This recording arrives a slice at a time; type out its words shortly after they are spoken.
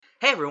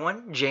Hey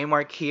everyone,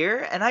 J-Mark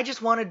here, and I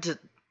just wanted to...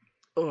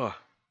 Ugh.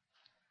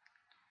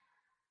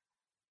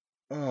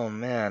 Oh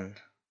man.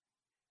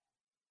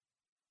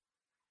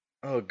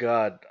 Oh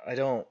god, I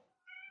don't...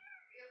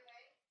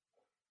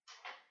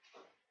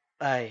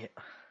 I...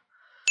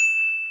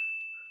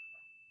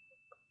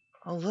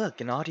 Oh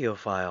look, an audio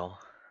file.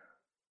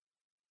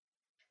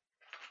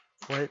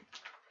 What?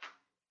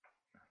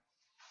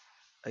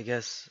 I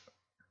guess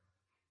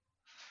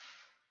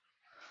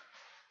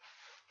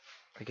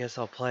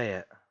I'll play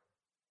it.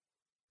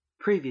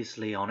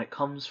 Previously on It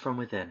Comes From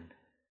Within.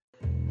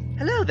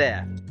 Hello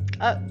there.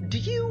 Do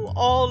you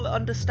all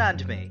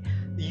understand me?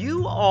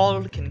 You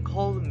all can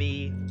call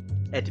me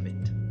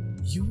Edmund.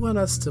 You want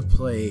us to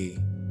play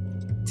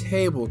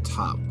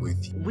tabletop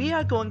with you? We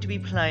are going to be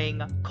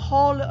playing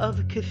Call of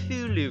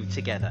Cthulhu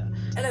together.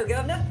 Hello,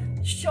 Governor.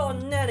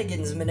 Sean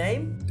Nanigan's my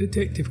name.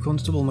 Detective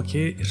Constable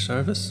McKay at your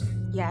service.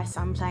 Yes,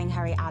 I'm playing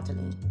Harry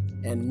Adderley.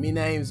 And me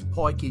name's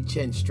Pikey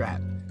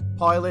Chinstrap,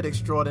 pilot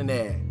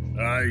extraordinaire.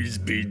 I's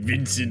been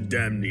Vincent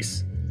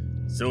Damnis,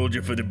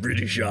 soldier for the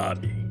British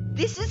Army.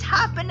 This is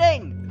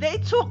happening! They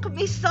took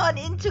me son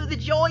into the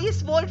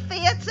Joyous Void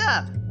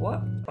Theatre!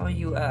 What are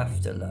you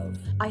after, love?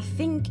 I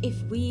think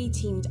if we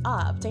teamed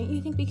up, don't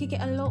you think we could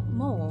get a lot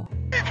more?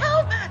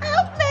 Help me!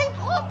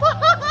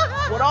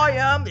 What I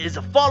am is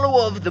a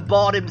follower of the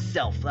bard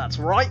himself, that's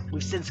right.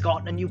 We've since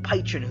gotten a new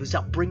patron who's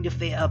helped bring the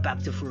theatre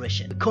back to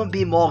fruition. We couldn't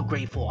be more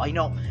grateful, I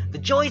know. The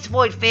Joyous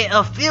Void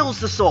Theatre fills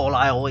the soul,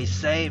 I always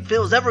say. It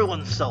fills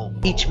everyone's soul.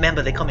 Each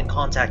member they come in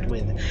contact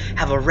with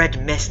have a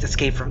red mist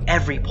escape from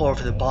every pore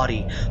of the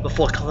body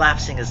before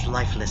collapsing as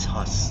lifeless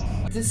husks.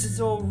 This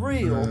is all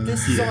real.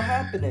 This is all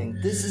happening.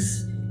 This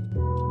is...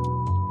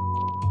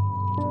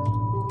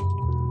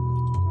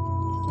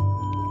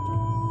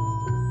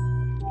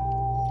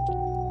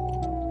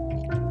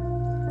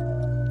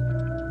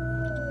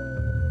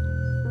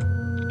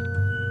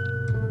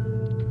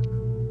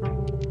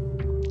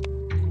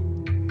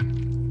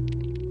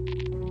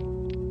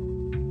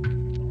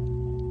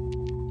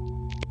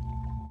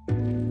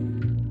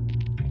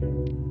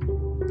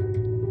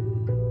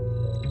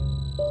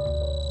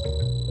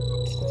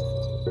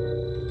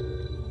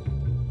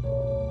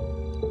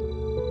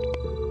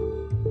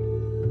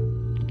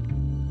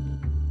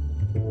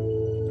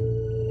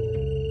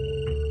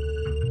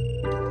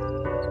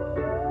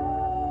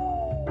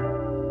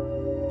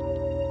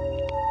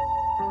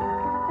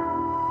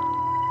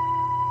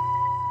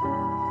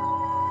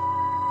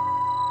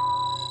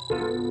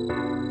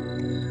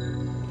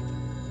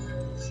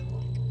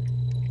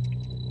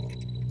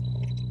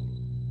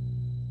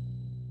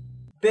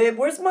 Babe,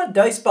 where's my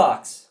dice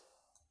box?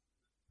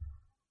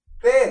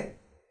 Babe,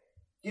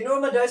 do you know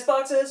where my dice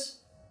box is?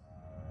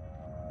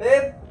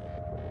 Babe?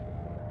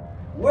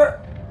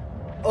 Where?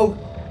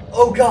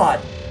 Oh God.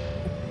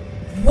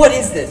 What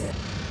is this?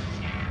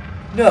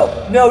 No.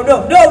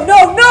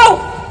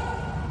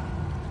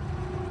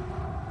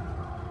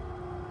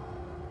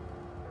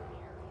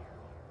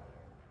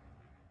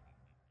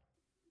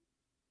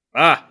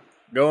 Ah,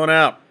 going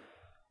out.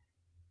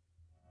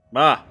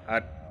 Ma,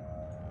 I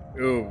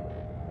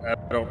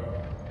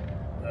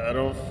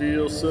don't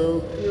feel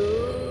so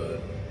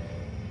good.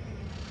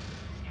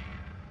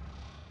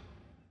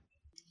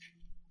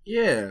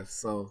 Yeah,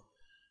 so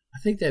I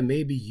think that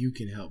maybe you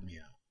can help me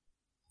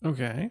out.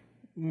 Okay.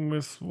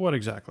 With what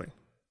exactly?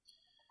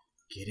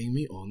 Getting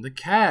me on the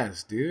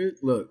cast, dude.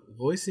 Look,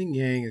 voicing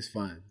Yang is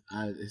fun.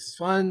 It's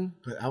fun,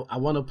 but I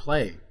want to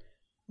play.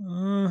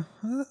 I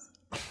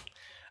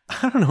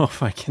don't know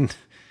if I can.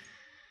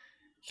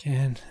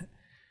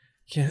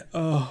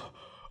 Oh,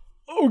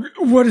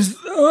 what is?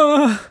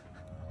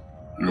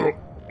 No.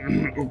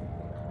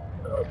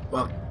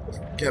 Well,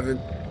 Kevin,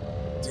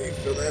 do you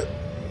feel that?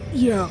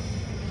 Yeah.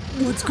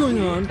 What's going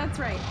on? That's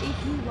right.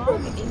 If you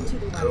log into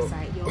the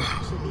website, you'll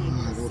actually be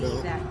able to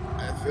see that.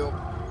 I feel.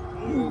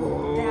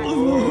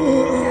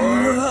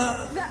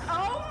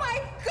 Oh my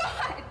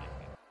God!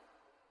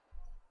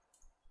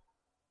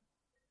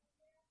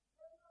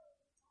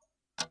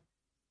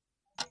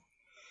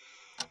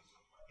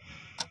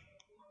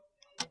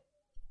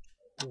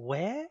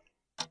 Where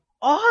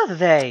are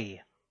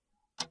they?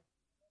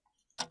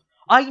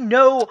 I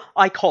know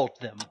I called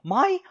them.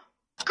 My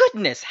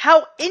goodness,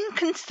 how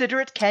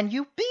inconsiderate can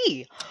you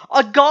be?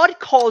 A god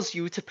calls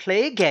you to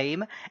play a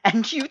game,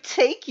 and you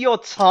take your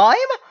time?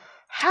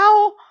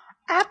 How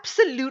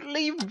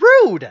absolutely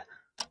rude!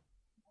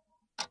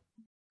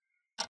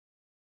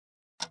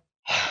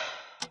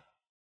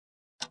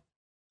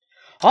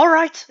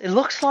 Alright, it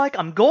looks like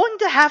I'm going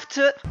to have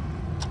to...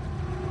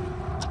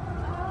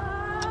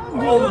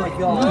 Oh my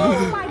God.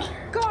 Oh my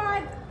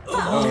God!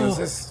 Oh,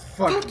 this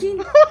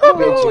fucking. Oh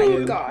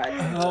my God!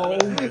 Oh,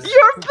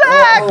 You're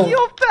back! Oh.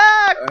 You're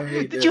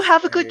back! Did you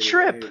have a good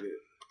trip?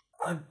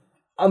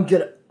 I'm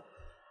gonna...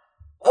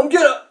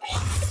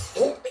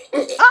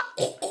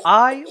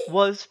 I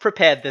was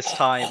prepared this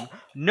time.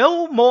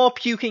 No more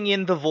puking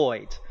in the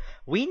void.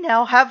 We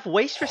now have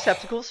waste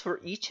receptacles for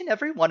each and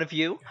every one of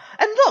you.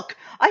 And look,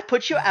 I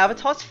put your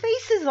avatar's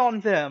faces on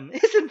them.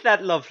 Isn't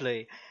that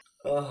lovely?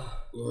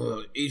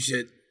 Eat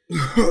shit.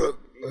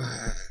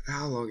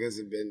 How long has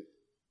it been?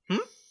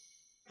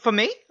 For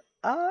me?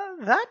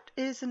 That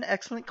is an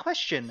excellent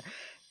question.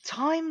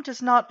 Time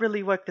does not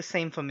really work the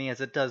same for me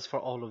as it does for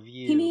all of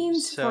you. He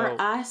means so... for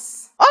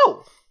us.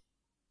 Oh!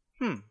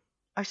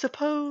 I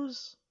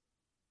suppose...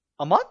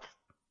 a month?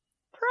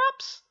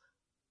 Perhaps?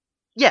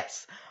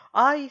 Yes,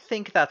 I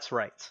think that's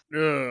right.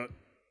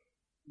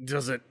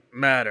 Does it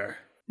matter?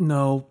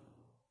 No,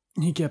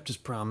 he kept his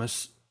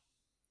promise.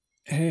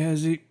 Hey,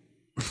 Hezzy.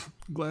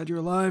 Glad you're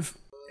alive.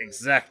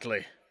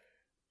 Exactly.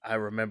 I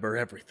remember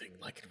everything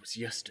like it was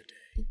yesterday.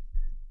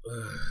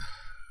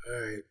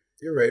 Alright,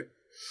 you're right.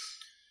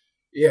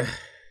 Yeah,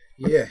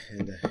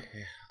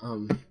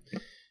 and,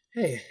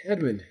 hey,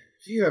 Edmund,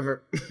 if you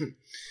ever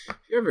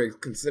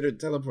considered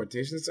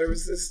teleportation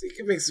services, you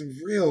can make some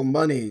real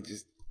money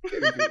just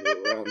getting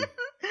people around.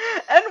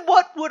 And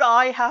what would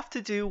I have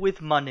to do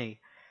with money?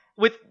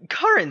 With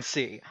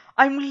currency?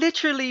 I'm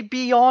literally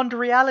beyond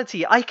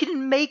reality. I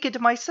can make it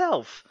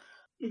myself.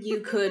 You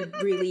could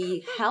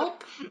really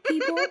help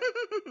people?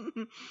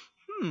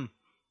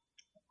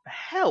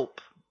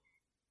 Help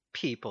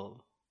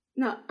people?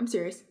 No, I'm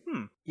serious.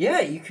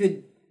 Yeah, you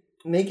could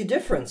make a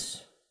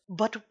difference.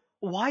 But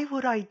why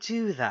would I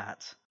do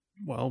that?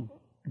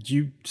 Well,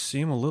 you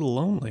seem a little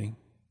lonely.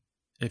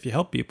 If you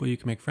help people, you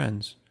can make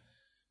friends.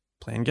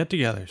 Plan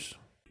get-togethers.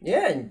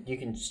 Yeah, and you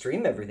can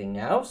stream everything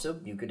now, so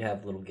you could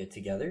have little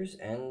get-togethers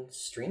and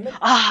stream it.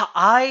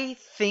 I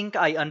think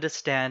I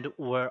understand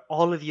where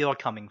all of you are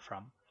coming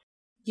from.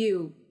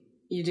 You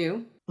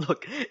do?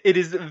 Look, it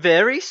is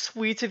very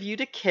sweet of you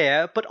to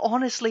care, but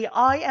honestly,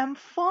 I am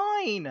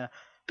fine.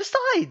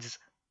 Besides,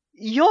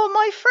 you're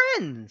my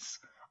friends.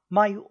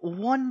 My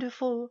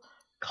wonderful,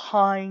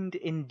 kind,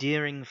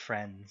 endearing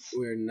friends.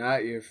 We're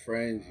not your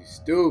friends, you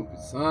stupid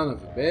son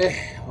of a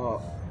bitch.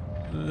 Oh.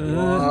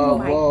 Oh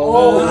my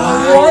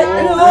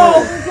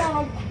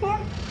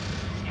What?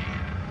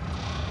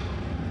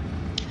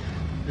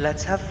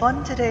 Let's have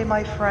fun today,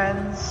 my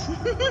friends.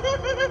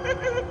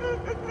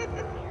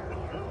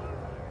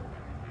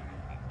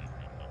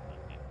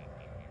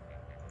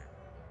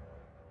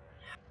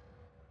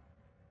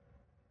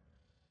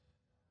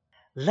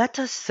 Let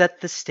us set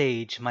the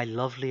stage, my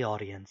lovely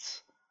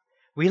audience.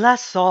 We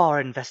last saw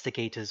our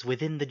investigators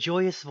within the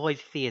Joyous Void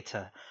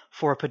Theatre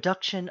for a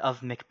production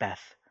of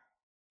Macbeth.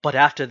 But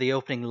after the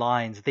opening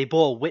lines, they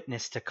bore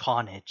witness to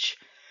carnage.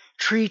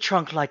 Tree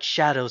trunk-like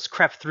shadows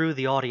crept through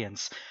the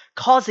audience,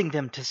 causing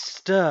them to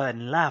stir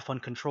and laugh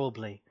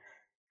uncontrollably.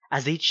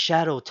 As each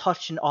shadow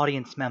touched an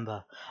audience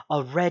member,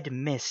 a red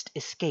mist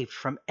escaped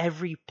from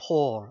every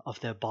pore of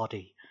their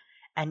body,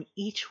 and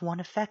each one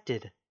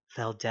affected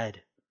fell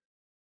dead.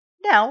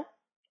 Now,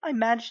 I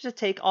managed to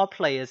take our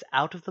players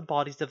out of the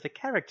bodies of the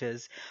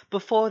characters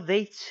before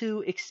they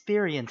too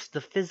experienced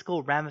the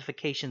physical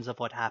ramifications of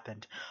what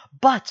happened.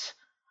 But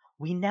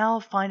we now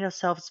find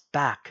ourselves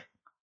back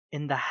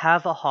in the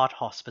Have a Heart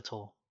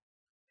Hospital.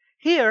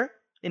 Here,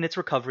 in its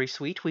recovery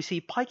suite, we see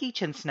Pikey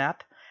Chinsnap,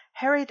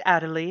 Harriet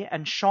Adderley,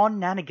 and Sean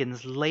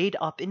Nanigans laid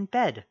up in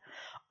bed,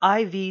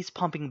 IVs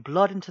pumping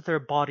blood into their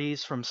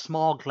bodies from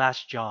small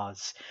glass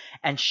jars,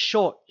 and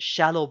short,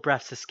 shallow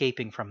breaths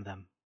escaping from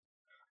them.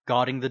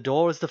 Guarding the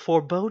door is the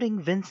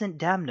foreboding Vincent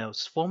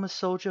Damnos, former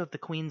soldier of the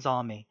Queen's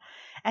Army,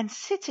 and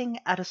sitting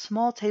at a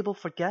small table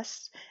for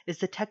guests is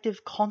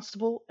Detective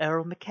Constable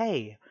Errol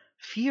McKay,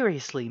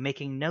 furiously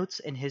making notes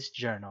in his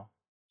journal.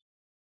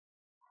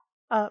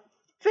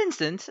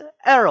 Vincent,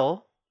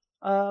 Errol,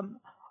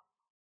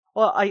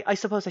 well, I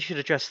suppose I should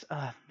address,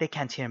 they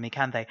can't hear me,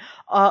 can they?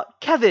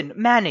 Kevin,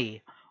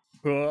 Manny,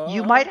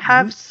 you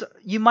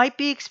might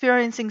be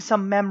experiencing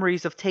some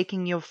memories of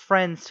taking your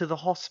friends to the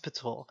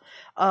hospital.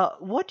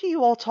 What do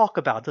you all talk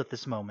about at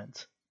this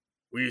moment?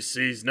 We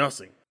sees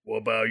nothing. What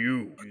about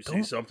you? You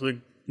see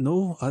something?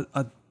 No,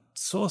 I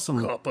saw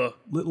some Copper?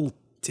 little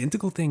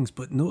tentacle things,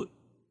 but nothing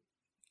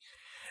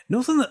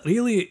that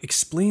really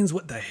explains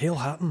what the hell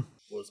happened.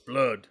 Was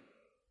blood.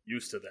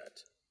 Used to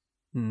that.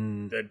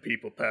 Then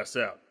people pass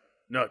out.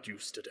 Not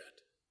used to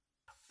that.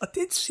 I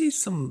did see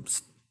some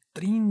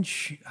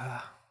strange...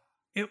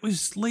 it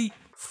was like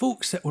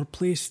folks that were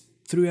placed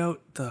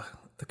throughout the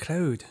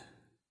crowd.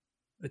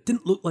 It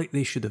didn't look like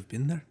they should have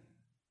been there.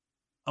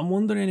 I'm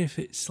wondering if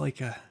it's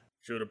like a...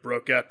 Should have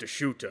broke out to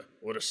shoot her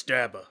or to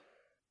stab her.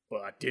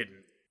 But I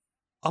didn't.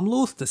 I'm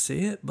loath to say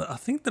it, but I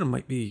think there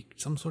might be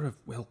some sort of,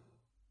 a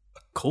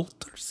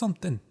cult or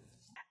something.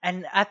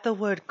 And at the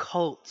word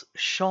cult,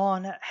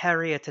 Sean,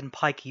 Harriet, and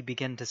Pikey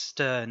begin to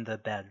stir in their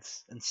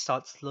beds and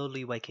start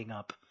slowly waking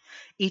up,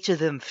 each of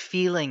them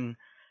feeling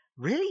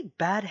really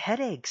bad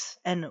headaches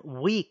and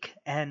weak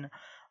and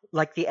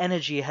like the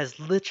energy has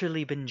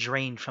literally been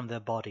drained from their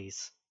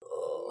bodies.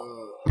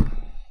 Oh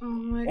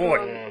my god.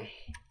 Oi!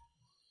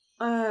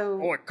 Oh.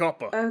 Oi,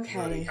 Copper!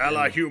 Okay.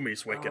 Ally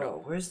Humies waking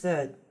up. Where's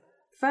that?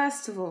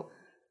 First of all,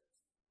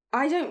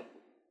 I don't...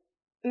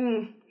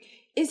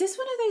 Is this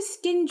one of those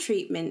skin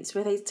treatments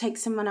where they take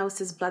someone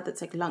else's blood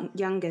that's like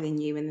younger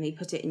than you and then they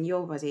put it in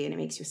your body and it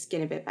makes your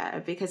skin a bit better?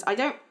 Because I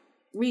don't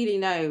really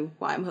know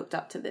why I'm hooked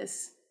up to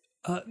this.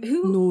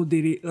 No,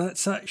 dearie,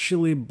 that's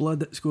actually blood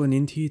that's going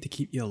into you to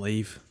keep you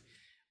alive.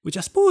 Which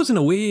I suppose in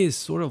a way is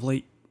sort of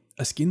like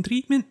a skin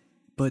treatment,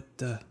 but...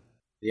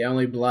 The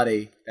only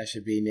bloody that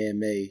should be near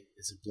me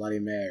is a Bloody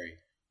Mary.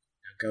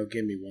 Now go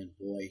give me one,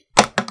 boy.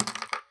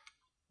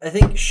 I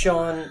think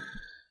Sean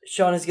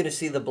is going to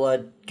see the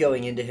blood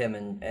going into him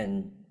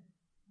and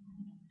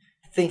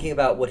thinking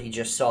about what he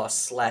just saw,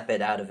 slap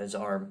it out of his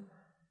arm.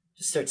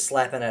 Just start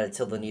slapping at it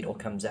till the needle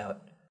comes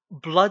out.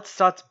 Blood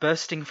starts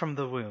bursting from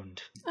the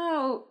wound.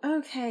 Oh,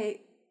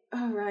 okay.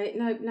 All right.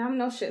 No, now I'm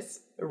nauseous.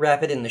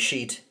 Wrap it in the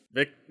sheet.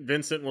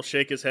 Vincent will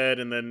shake his head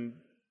and then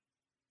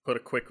put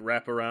a quick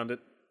wrap around it.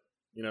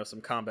 You know,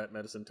 some combat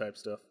medicine type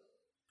stuff.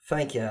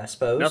 Thank you, I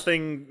suppose.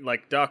 Nothing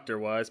like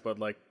doctor-wise, but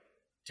like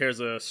tears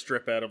a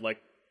strip out of like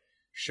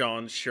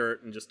Sean's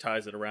shirt and just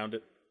ties it around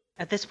it.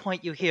 At this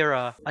point, you hear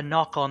a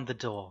knock on the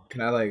door.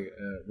 Can I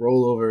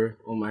roll over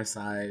on my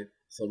side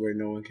so where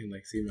no one can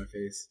see my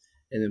face,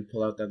 and then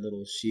pull out that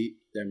little sheet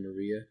that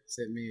Maria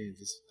sent me and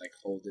just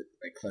hold it,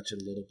 clutch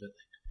it a little bit?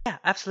 Yeah,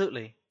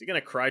 absolutely. You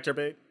gonna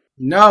cry-turbate?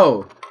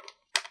 No.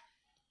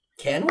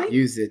 Can we?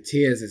 Use the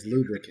tears as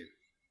lubricant.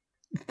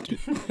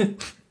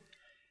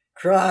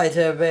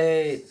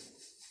 Cry-turbate.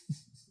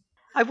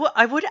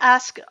 I would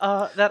ask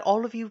that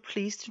all of you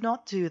please do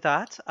not do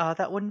that.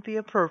 That wouldn't be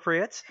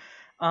appropriate.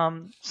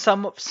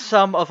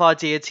 Some of our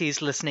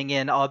deities listening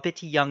in are a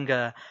bit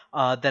younger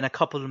than a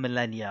couple of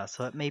millennia,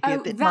 so it may be a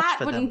bit much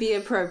for them. That wouldn't be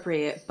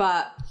appropriate,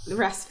 but the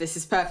rest of this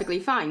is perfectly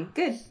fine.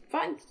 Good,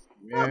 fine.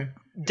 Yeah.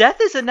 Death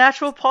is a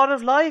natural part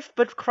of life,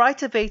 but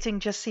cry-tubating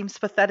just seems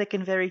pathetic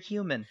and very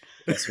human.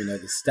 Guess we know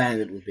the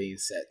standard we're being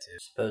set to.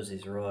 Suppose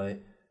he's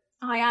right.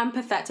 I am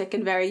pathetic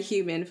and very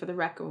human, for the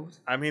record.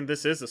 I mean,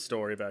 this is a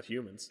story about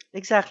humans.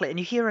 Exactly, and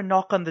you hear a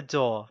knock on the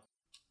door.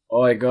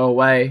 Oi, go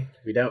away.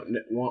 We don't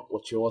want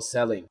what you're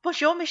selling.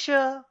 Bonjour,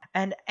 monsieur.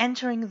 And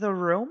entering the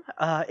room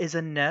is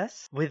a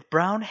nurse with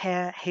brown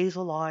hair,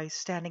 hazel eyes,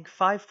 standing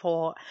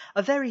 5'4",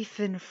 a very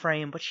thin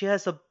frame, but she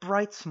has a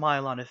bright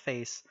smile on her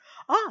face.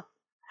 Ah,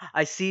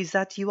 I see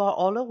that you are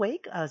all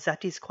awake.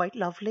 That is quite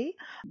lovely.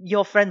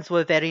 Your friends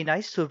were very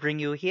nice to bring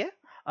you here.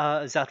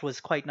 That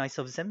was quite nice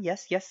of them.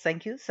 Yes,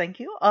 thank you.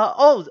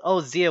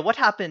 Oh dear, what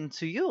happened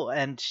to you?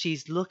 And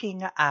she's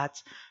looking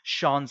at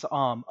Sean's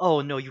arm.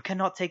 Oh no, you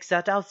cannot take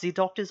that out. The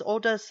doctor's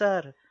orders,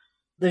 sir.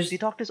 The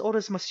doctor's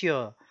orders,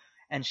 monsieur.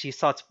 And she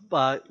starts,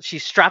 she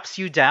straps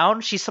you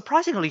down. She's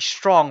surprisingly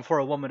strong for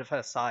a woman of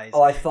her size.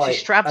 Oh, I fight.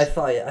 She straps... I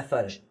fight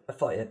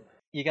it.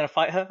 You're gonna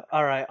fight her?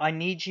 Alright, I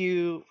need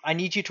you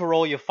to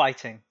roll your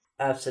fighting.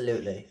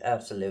 Absolutely.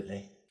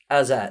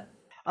 How's that?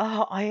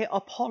 I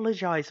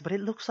apologize, but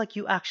it looks like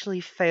you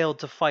actually failed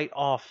to fight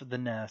off the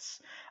nurse.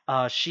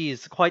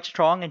 She's quite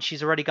strong, and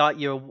she's already got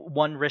your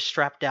one wrist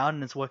strapped down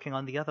and is working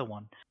on the other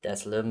one.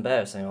 That's a little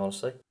embarrassing,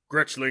 honestly.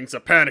 Gretchlings are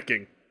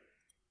panicking.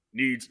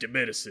 Needs the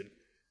medicine.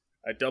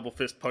 I double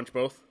fist punch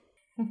both.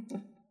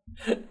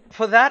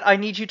 For that, I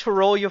need you to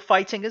roll your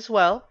fighting as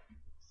well.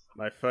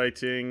 My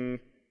fighting...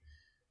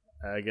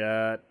 I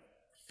got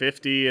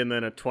 50 and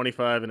then a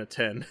 25 and a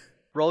 10.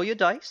 Roll your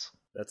dice.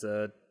 That's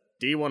a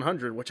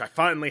D100, which I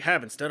finally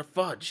have instead of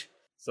fudge.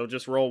 So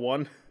just roll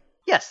one.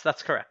 Yes,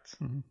 that's correct.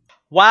 Mm-hmm.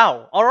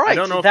 Wow. All right. I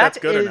don't know if that's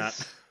good or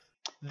not.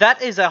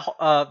 That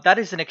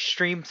is an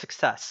extreme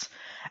success.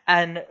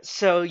 And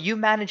so you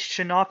managed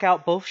to knock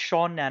out both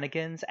Sean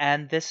Nanigans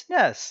and this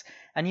nurse.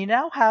 And you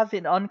now have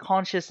an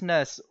unconscious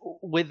nurse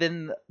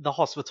within the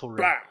hospital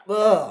room.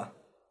 Ugh.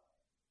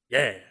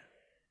 Yeah.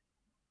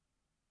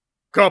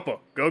 Copper,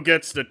 go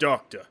get the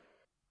doctor.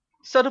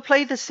 So to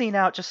play the scene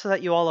out, just so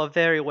that you all are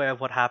very aware of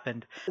what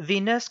happened,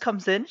 the nurse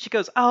comes in, she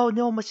goes, "Oh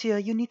no, monsieur,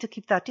 you need to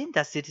keep that in,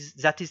 that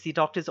is the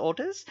doctor's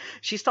orders."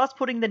 She starts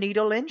putting the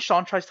needle in,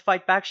 Sean tries to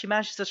fight back, she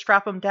manages to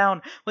strap him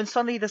down, when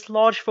suddenly this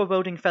large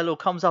foreboding fellow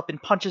comes up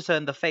and punches her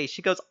in the face.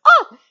 She goes,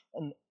 "Ah!"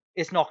 and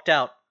is knocked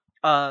out,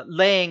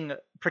 laying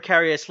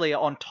precariously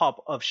on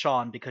top of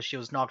Sean because she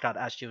was knocked out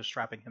as she was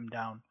strapping him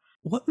down.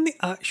 What in the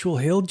actual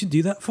hell did you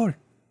do that for?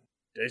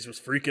 Days was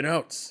freaking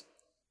out.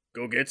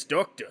 Go get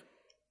doctor.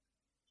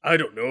 I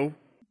don't know.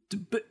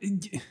 But...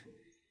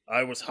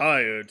 I was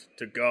hired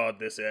to guard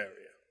this area.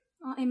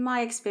 Well, in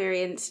my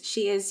experience,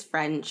 she is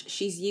French.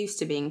 She's used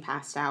to being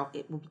passed out.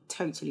 It will be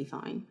totally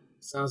fine.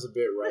 Sounds a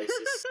bit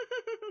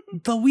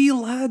racist. The wee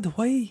lad,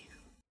 why?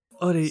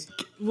 Alright,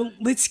 well,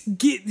 let's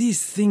get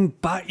this thing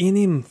back in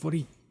him before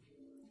he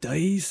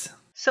dies.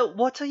 So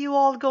what are you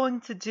all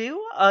going to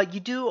do? You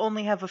do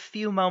only have a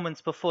few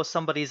moments before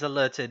somebody's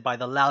alerted by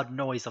the loud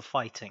noise of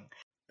fighting.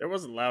 There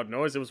wasn't loud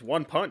noise, it was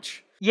one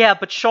punch. Yeah,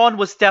 but Sean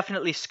was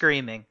definitely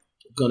screaming.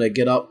 Gonna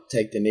get up,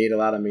 take the needle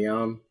out of my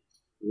arm,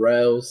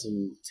 roll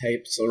some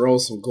tape, roll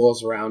some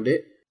gauze around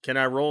it. Can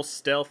I roll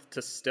stealth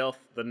to stealth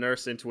the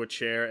nurse into a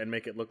chair and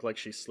make it look like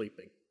she's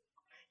sleeping?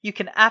 You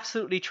can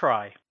absolutely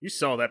try. You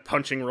saw that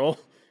punching roll.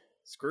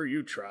 Screw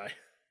you, try.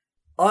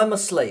 I'm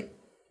asleep.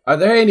 Are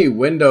there any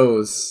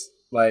windows?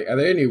 Are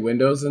there any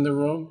windows in the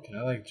room? Can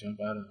I jump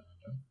out of the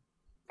window?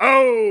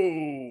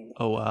 Oh!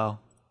 Oh wow.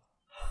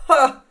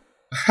 Ha!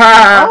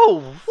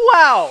 Oh,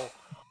 wow!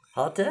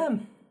 Hot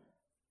damn.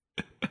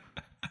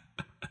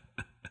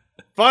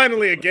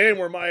 Finally, a game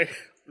where my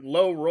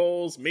low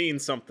rolls mean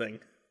something.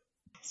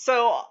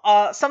 So,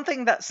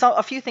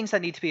 a few things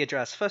that need to be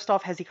addressed. First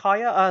off,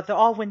 Hezekiah, there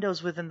are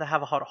windows within the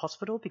Havahart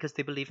Hospital because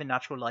they believe in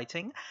natural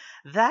lighting.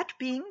 That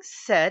being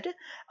said,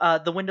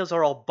 the windows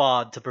are all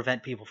barred to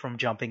prevent people from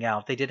jumping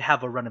out. They did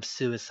have a run of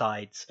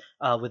suicides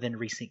within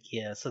recent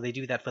years, so they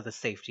do that for the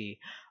safety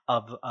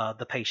of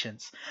the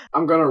patients.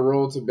 I'm gonna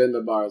roll to bend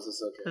the bars.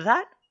 It's okay.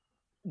 That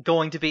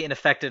going to be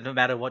ineffective no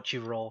matter what you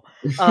roll.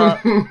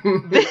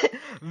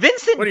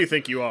 Vincent, What do you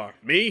think you are?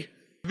 Me?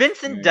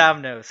 Vincent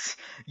Damnos,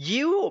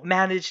 you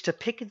manage to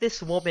pick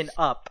this woman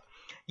up.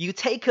 You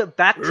take her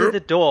back to the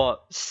door,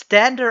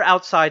 stand her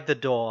outside the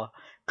door,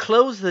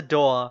 close the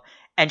door,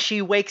 and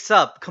she wakes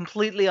up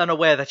completely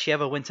unaware that she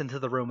ever went into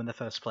the room in the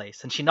first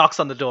place. And she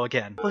knocks on the door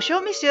again.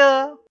 Bonjour,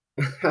 monsieur.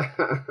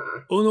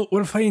 Oh no,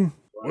 we're fine.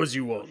 Was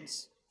you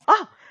ones?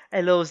 Ah,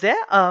 hello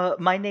there.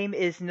 My name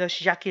is Nurse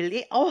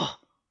Jacqueline.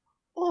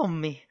 Oh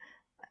me.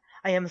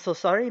 I am so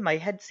sorry, my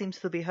head seems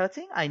to be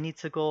hurting. I need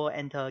to go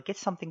and get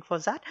something for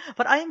that.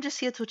 But I am just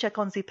here to check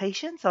on the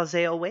patients. Are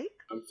they awake?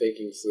 I'm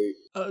faking sleep.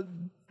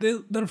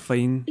 They're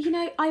fine. You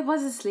know, I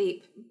was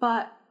asleep,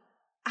 but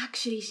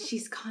actually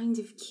she's kind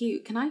of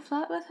cute. Can I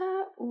flirt with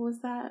her? Or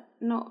was that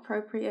not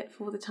appropriate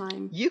for the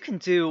time? You can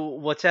do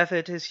whatever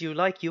it is you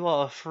like. You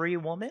are a free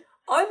woman.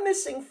 I'm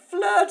missing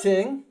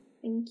flirting.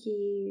 Thank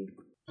you.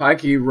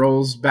 Pikey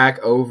rolls back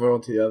over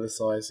onto the other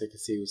side so he can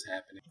see what's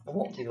happening. I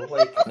want to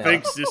awake now.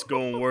 Thinks this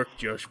gonna work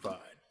just fine.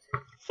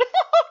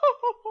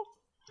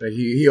 So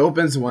he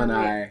opens one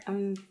eye.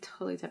 I'm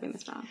totally tapping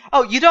this down.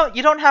 Oh, you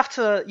don't have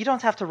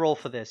to roll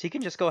for this. You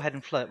can just go ahead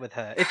and flirt with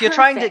her. If you're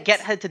trying to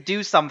get her to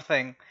do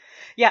something.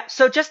 Yeah,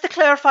 so just to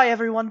clarify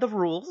everyone the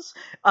rules,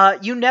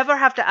 you never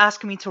have to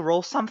ask me to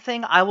roll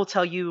something. I will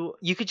tell you,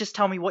 you could just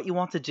tell me what you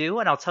want to do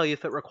and I'll tell you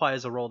if it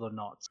requires a roll or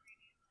not.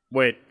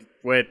 Wait,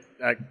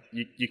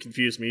 you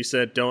confused me. You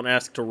said don't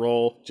ask to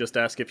roll, just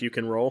ask if you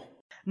can roll?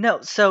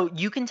 No, so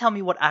you can tell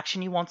me what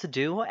action you want to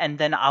do, and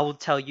then I will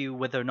tell you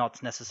whether or not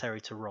it's necessary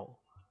to roll.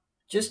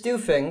 Just do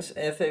things,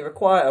 and if they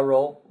require a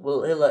roll,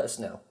 he'll let us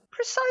know.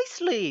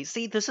 Precisely.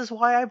 See, this is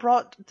why I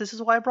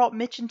brought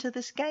Mitch into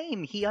this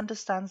game. He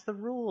understands the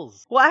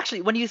rules. Well,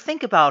 actually, when you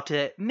think about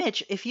it,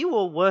 Mitch, if you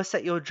were worse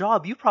at your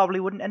job, you probably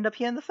wouldn't end up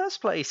here in the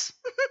first place.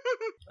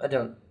 I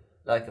don't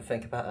like to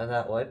think about it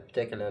that way,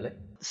 particularly.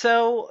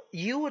 So,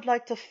 you would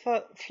like to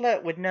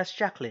flirt with Nurse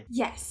Jacqueline?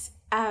 Yes.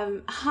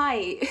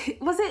 Hi.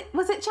 Was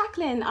it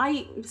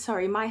Jacqueline?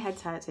 Sorry, my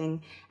head's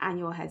hurting and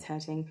your head's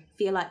hurting.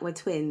 Feel like we're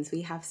twins.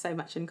 We have so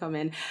much in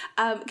common.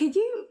 Could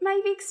you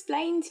maybe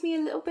explain to me a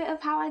little bit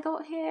of how I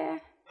got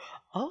here?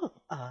 Oh,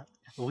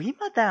 oui,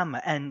 madame.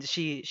 And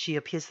she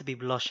appears to be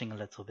blushing a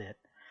little bit.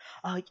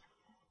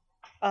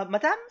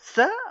 Madame,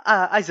 sir,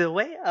 either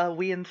way,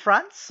 we in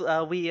France,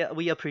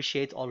 we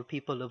appreciate all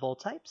people of all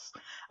types.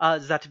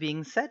 That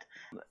being said,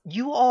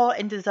 you all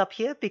ended up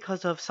here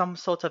because of some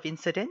sort of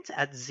incident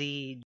at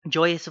the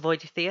Joyous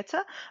Void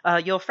Theatre.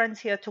 Your friends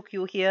here took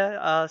you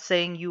here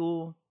saying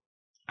you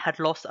had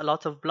lost a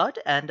lot of blood,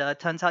 and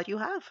turns out you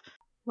have.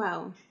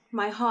 Well,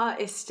 my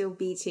heart is still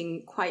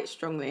beating quite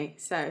strongly,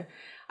 so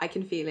I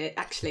can feel it,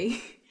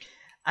 actually.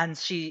 And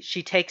she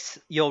takes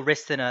your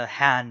wrist in her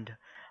hand,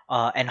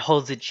 and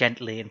holds it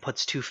gently and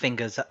puts 2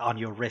 fingers on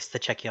your wrist to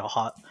check your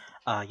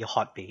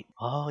heartbeat.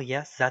 Oh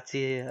yes,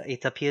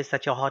 it appears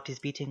that your heart is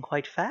beating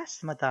quite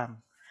fast,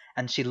 madame.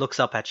 And she looks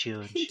up at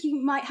you. I think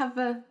you might have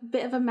a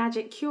bit of a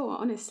magic cure,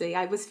 honestly.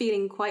 I was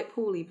feeling quite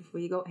poorly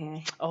before you got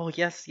here. Oh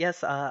yes,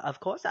 of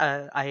course.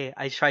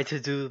 I try to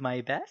do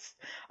my best.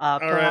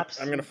 Perhaps... Alright,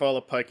 I'm gonna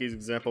follow Pikey's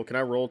example. Can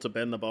I roll to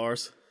bend the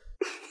bars?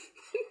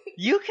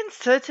 You can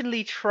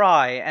certainly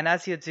try, and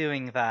as you're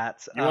doing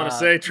that... You want to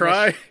say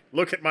try?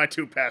 Look at my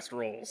 2 past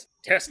rolls.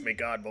 Test me,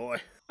 God boy.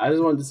 I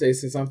just wanted to say,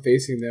 since I'm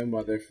facing them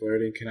while they're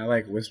flirting, can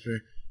I,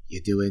 whisper,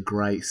 "You're doing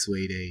great,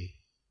 sweetie"?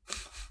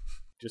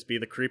 Just be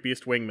the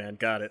creepiest wingman.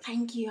 Got it.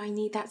 Thank you, I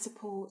need that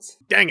support.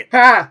 Dang it.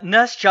 Ha!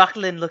 Nurse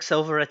Jacqueline looks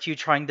over at you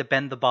trying to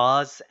bend the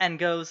bars and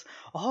goes,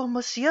 "Oh,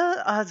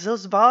 monsieur,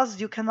 those bars,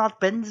 you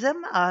cannot bend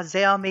them.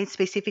 They are made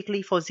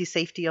specifically for the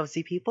safety of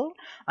the people.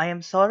 I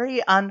am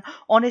sorry, and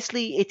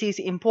honestly, it is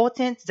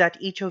important that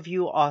each of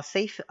you are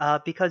safe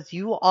because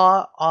you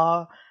are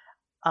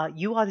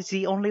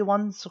the only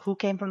ones who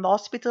came from the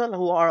hospital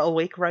who are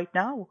awake right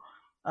now.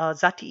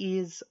 That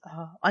is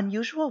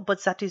unusual,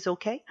 but that is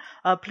okay.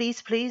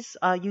 Please,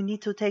 you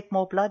need to take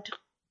more blood."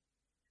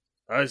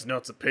 I's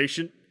not the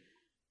patient.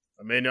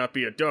 I may not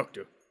be a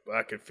doctor, but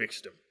I can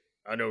fix them.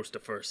 I knows the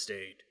first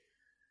aid.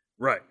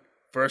 Right,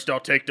 first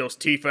I'll take those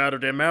teeth out of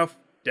their mouth.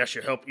 That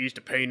should help ease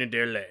the pain in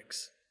their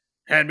legs.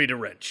 Hand me the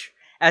wrench.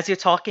 As you're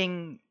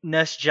talking,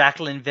 Nurse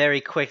Jacqueline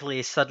very quickly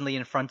is suddenly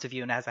in front of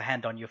you and has a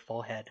hand on your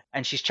forehead.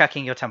 And she's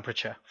checking your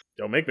temperature.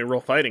 Don't make me roll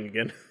fighting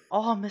again.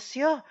 Oh,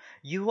 monsieur,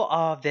 you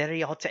are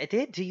very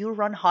agitated. Do you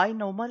run high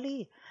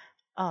normally?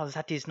 Oh,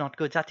 that is not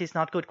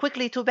good.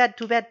 Quickly, to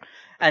bed.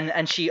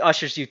 And she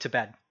ushers you to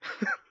bed.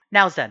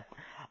 Now then,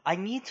 I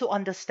need to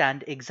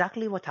understand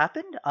exactly what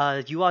happened.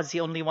 You are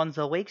the only ones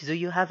awake. Do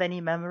you have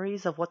any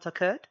memories of what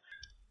occurred?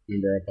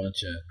 Remember a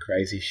bunch of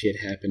crazy shit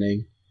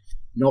happening.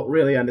 Not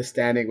really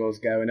understanding what was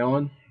going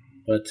on,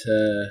 but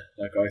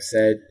like I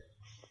said,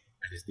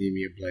 I just need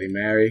me a Bloody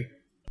Mary.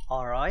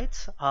 Alright,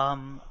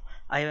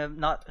 I am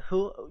not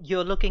who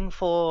you're looking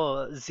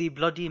for the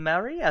Bloody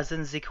Mary, as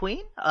in the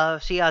Queen?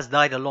 She has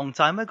died a long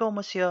time ago,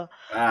 monsieur.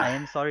 I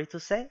am sorry to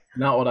say.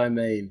 Not what I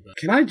mean, but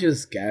can I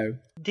just go?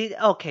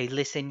 Okay,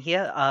 listen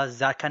here,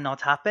 that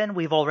cannot happen.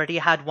 We've already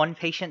had one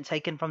patient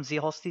taken from the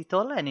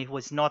hospital and it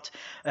was not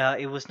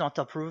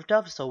approved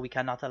of, so we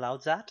cannot allow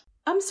that.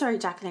 I'm sorry,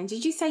 Jacqueline,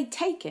 did you say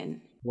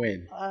taken?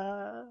 When?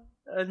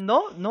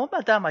 No,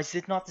 madame, I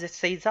did not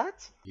say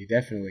that. You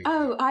definitely.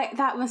 Oh,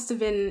 that must have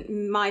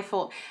been my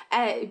fault.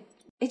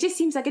 It just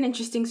seems like an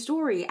interesting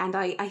story, and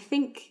I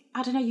think,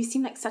 I don't know, you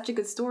seem like such a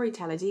good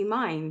storyteller. Do you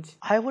mind?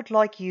 I would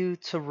like you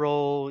to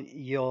roll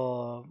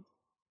your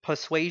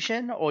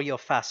persuasion or your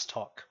fast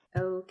talk.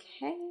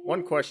 Okay.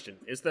 One question.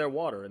 Is there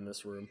water in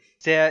this room?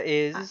 There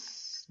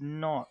is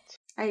not.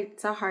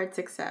 It's a hard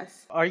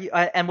success. Are you?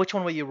 And which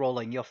one were you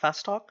rolling? Your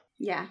fast talk?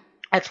 Yeah.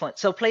 Excellent.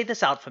 So play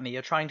this out for me.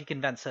 You're trying to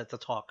convince her to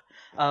talk.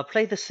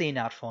 Play the scene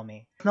out for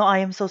me. No, I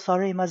am so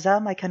sorry,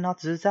 madame. I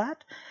cannot do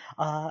that.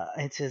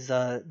 It is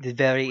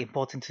very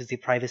important to the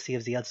privacy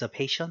of the other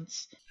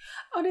patients.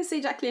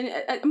 Honestly, Jacqueline,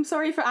 I'm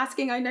sorry for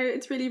asking. I know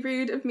it's really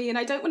rude of me and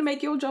I don't want to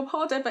make your job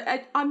harder, but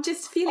I'm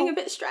just feeling a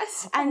bit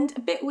stressed and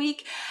a bit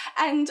weak.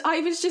 And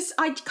I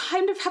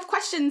kind of have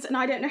questions and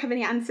I don't have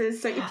any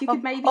answers. So if you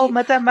could maybe... Oh,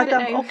 madame,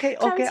 okay,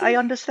 clarity. I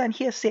understand.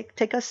 Here,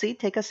 take a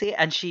seat.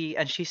 And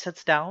she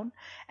sits down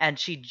and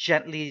she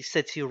gently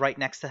sits you right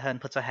next to her and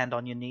puts her hand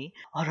on your knee.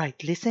 All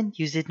right, listen,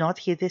 you did not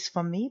hear this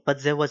from me,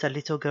 but there was a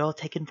little girl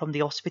taken from the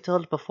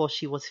hospital before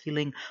she was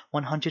feeling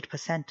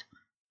 100%.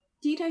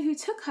 Do you know who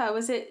took her?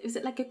 Was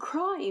it like a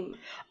crime?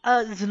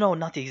 No,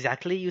 not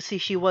exactly. You see,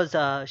 she was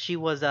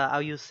how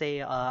you say,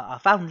 a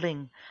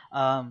foundling.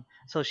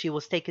 So she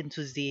was taken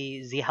to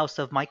the house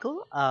of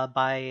Michael,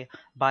 by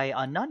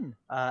a nun.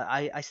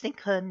 I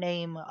think her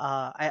name,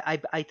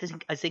 I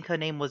think her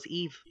name was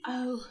Eve.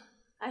 Oh,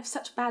 I have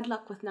such bad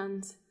luck with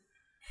nuns.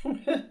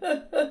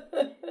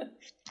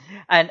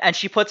 And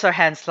she puts her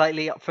hand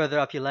slightly further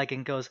up your leg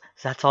and goes,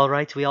 "That's all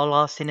right. We all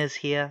are sinners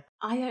here."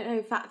 I don't know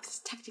if that's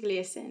technically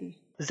a sin.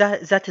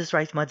 That is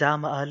right,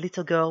 madame. A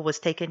little girl was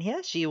taken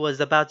here. She was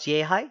about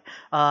yay high,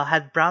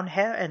 had brown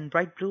hair and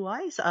bright blue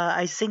eyes.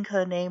 I think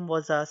her name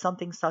was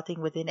something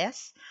starting with an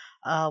S.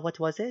 What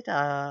was it?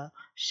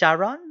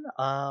 Sharon?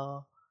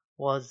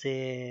 Was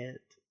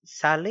it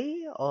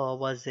Sally? Or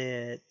was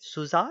it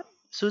Suzanne?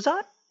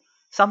 Suzanne?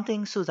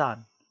 Something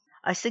Suzanne.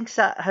 I think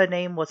that her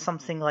name was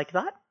something like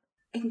that.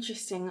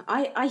 Interesting.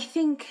 I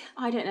think,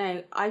 I don't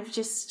know, I've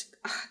just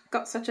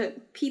got such a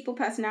people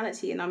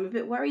personality and I'm a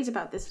bit worried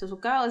about this little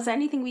girl. Is there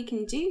anything we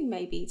can do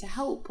maybe to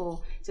help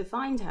or to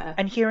find her?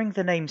 And hearing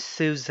the name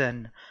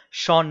Susan,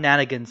 Sean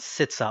Nanigan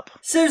sits up.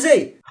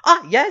 Susie!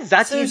 Ah, yes,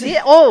 that is Susie.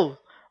 it.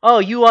 Oh,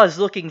 you are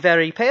looking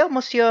very pale,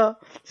 monsieur.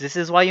 This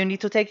is why you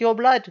need to take your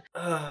blood.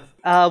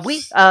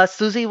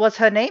 Susie was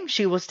her name.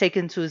 She was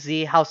taken to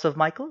the house of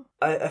Michael.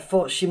 I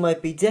thought she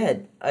might be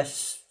dead. I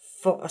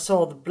thought I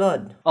saw the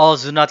blood. Oh,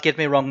 do not get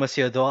me wrong,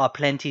 monsieur. There are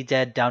plenty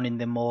dead down in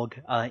the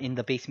morgue, in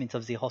the basement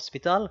of the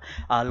hospital.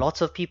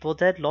 Lots of people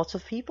dead, lots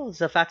of people.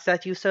 The fact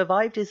that you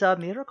survived is a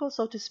miracle,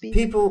 so to speak.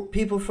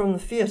 People from the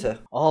theatre.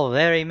 Oh,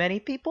 very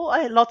many people.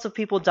 Lots of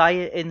people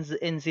die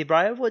in the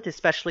Briarwood,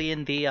 especially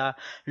in the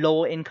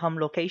lower income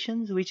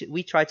locations.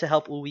 We try to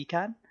help all we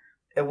can.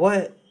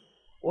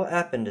 What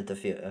happened at the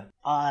theatre?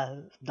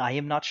 I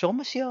am not sure,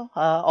 monsieur.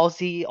 All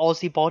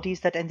the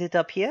bodies that ended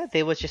up here,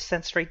 they were just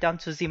sent straight down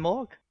to the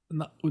morgue. And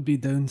that would be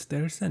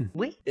downstairs then.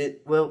 Oui.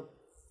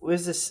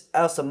 Where's this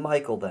house of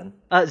Michael then?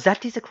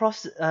 That is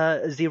across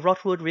the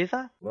Rotwood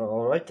River. Well,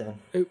 alright then.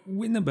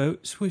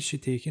 Whenabouts was she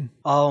taken?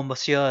 Oh,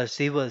 monsieur,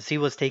 she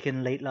was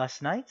taken late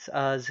last night.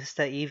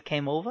 Sister Eve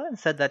came over and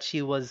said that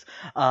she was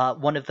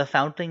one of the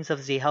foundlings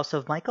of the House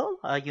of Michael.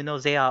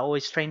 They are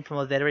always trained from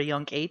a very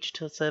young age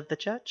to serve the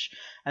church.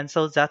 And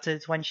so that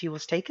is when she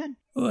was taken.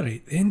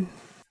 Alright then.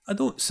 I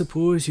don't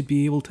suppose you'd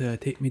be able to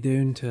take me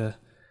down to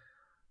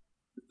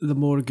the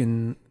morgue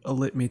and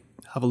let me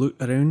have a look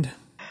around?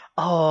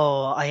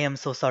 Oh, I am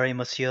so sorry,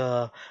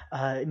 monsieur.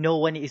 No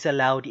one is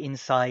allowed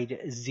inside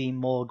the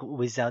morgue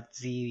without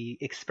the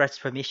express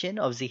permission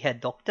of the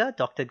head doctor,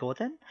 Dr.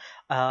 Gordon,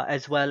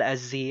 as well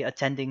as the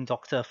attending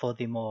doctor for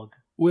the morgue.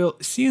 Well,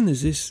 seeing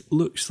as this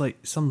looks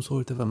like some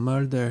sort of a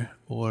murder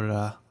or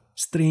a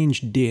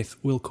strange death,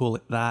 we'll call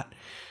it that,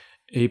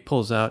 he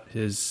pulls out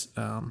his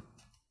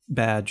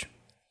badge.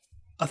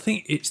 I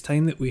think it's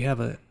time that we have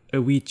a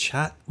wee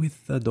chat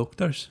with the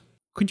doctors.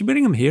 Could you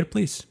bring him here,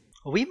 please?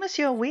 Oui,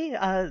 monsieur, oui.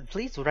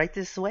 Please, right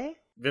this way.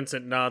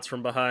 Vincent nods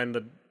from behind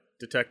the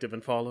detective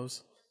and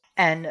follows.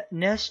 And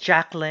Nurse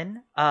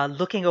Jacqueline,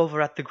 looking over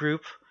at the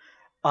group,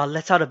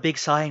 lets out a big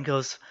sigh and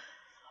goes,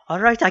 "All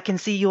right, I can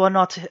see you are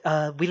not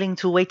willing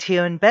to wait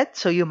here in bed,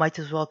 so you might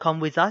as well come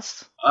with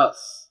us."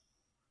 Us?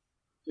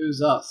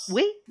 Who's us?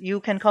 Oui,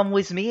 you can come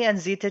with me and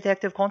the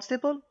detective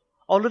constable.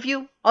 All of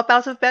you, up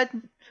out of bed.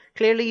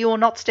 Clearly you will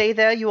not stay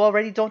there. You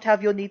already don't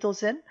have your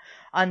needles in.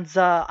 And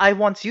I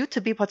want you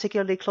to be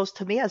particularly close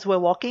to me as we're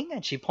walking.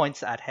 And she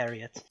points at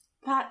Harriet.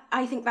 Pat,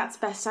 I think that's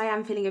best. I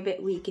am feeling a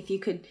bit weak. If you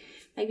could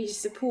maybe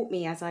just support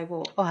me as I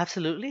walk. Oh,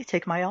 absolutely.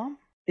 Take my arm.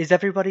 Is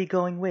everybody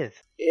going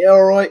with? Yeah,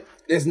 alright.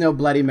 There's no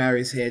Bloody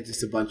Marys here,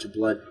 just a bunch of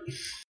blood.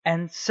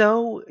 And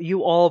so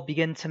you all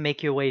begin to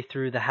make your way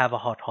through the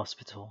Haverhart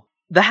Hospital.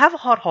 The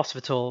Haverhart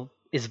Hospital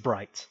is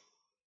bright.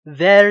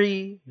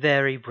 Very,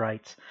 very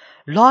bright.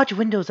 Large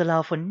windows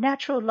allow for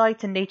natural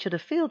light and nature to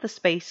fill the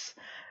space.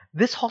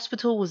 This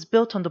hospital was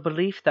built on the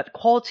belief that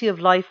quality of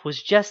life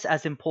was just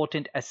as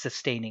important as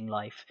sustaining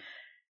life.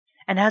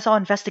 And as our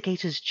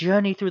investigators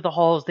journey through the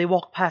halls, they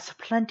walk past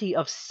plenty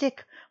of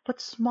sick but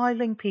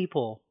smiling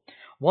people.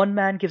 One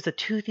man gives a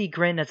toothy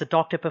grin as a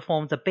doctor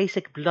performs a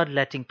basic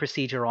bloodletting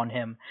procedure on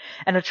him,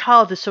 and a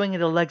child is swinging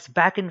their legs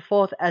back and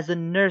forth as a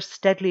nurse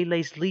steadily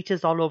lays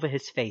leeches all over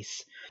his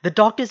face. The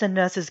doctors and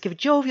nurses give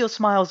jovial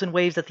smiles and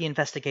waves at the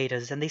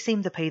investigators, and they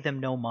seem to pay them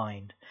no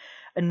mind.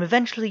 And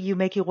eventually you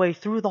make your way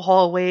through the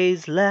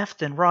hallways,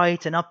 left and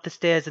right, and up the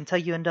stairs until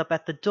you end up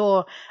at the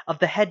door of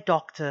the head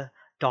doctor,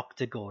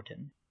 Dr.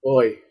 Gordon.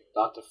 Oi,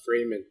 Dr.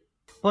 Freeman.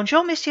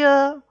 Bonjour,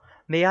 monsieur.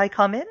 May I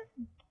come in?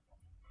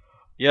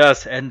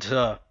 Yes,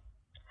 enter.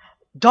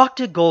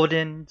 Dr.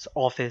 Gordon's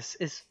office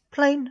is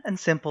plain and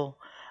simple.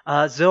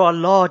 There are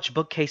large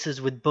bookcases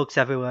with books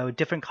everywhere, with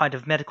different kind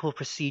of medical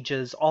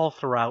procedures all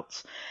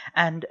throughout.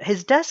 And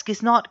his desk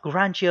is not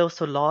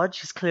grandiose or large.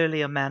 He's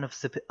clearly a man of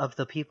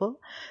the people.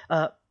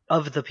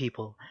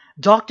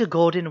 Dr.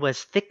 Gordon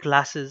wears thick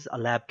glasses, a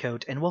lab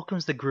coat, and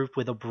welcomes the group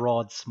with a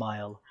broad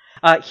smile.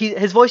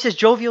 His voice is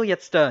jovial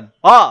yet stern.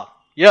 Ah,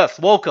 yes,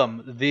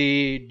 welcome.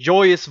 The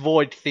Joyous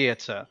Void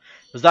Theatre.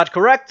 Is that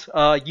correct?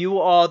 You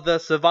are the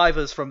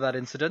survivors from that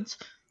incident?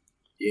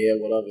 Yeah,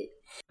 what of it?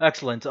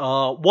 Excellent.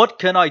 What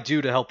can I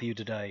do to help you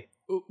today?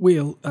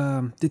 Well,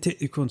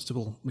 Detective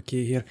Constable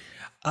McKay here.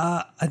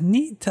 I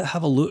need to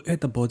have a look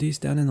at the bodies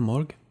down in the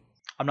morgue.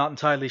 I'm not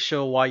entirely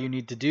sure why you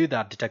need to do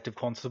that, Detective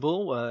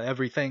Constable.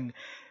 Everything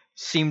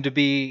seemed to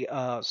be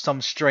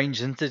some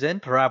strange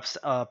incident, perhaps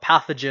a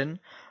pathogen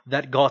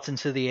that got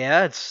into the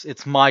air.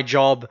 It's my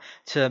job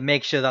to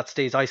make sure that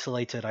stays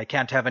isolated. I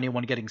can't have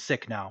anyone getting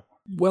sick now.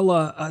 Well,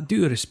 I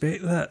do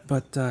respect that,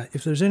 but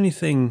if there's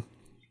anything,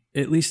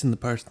 at least in the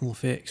personal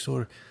effects,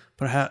 or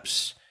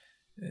perhaps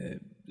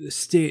the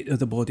state of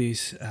the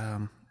bodies,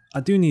 I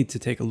do need to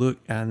take a look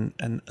and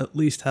at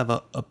least have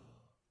a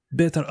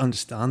better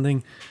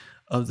understanding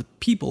of the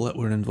people that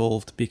were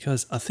involved,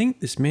 because I think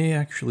this may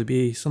actually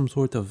be some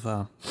sort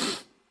of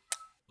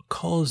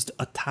caused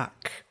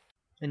attack.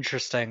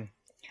 Interesting.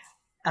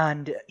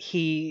 And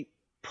he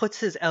puts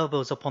his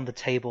elbows up on the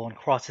table and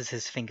crosses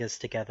his fingers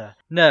together.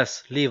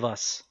 Nurse, leave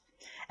us.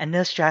 And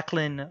Nurse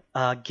Jacqueline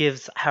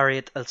gives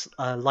Harriet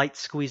a light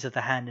squeeze of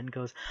the hand and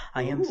goes,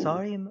 I am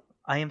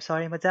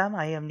sorry, madame,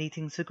 I am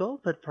needing to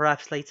go, but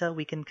perhaps later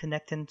we can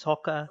connect and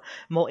talk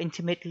more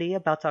intimately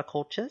about our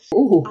cultures.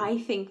 Ooh. I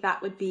think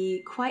that would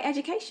be quite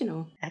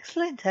educational.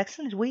 Excellent.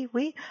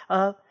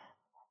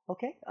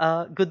 Okay.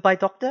 Goodbye,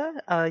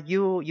 doctor.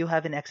 You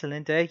have an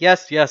excellent day.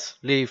 Yes,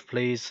 leave,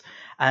 please.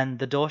 And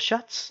the door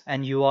shuts,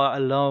 and you are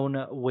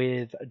alone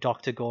with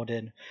Dr.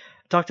 Gordon.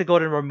 Dr.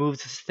 Gordon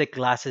removes his thick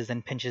glasses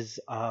and pinches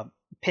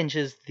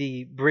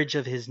the bridge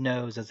of his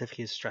nose as if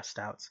he is stressed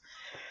out.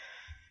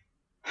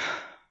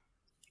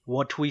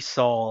 What we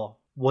saw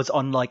was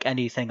unlike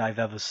anything I've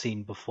ever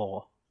seen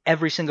before.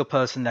 Every single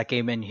person that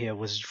came in here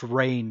was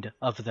drained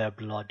of their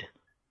blood.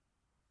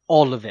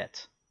 All of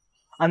it.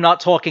 I'm not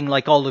talking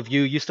like all of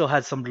you. You still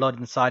had some blood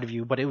inside of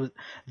you, but it was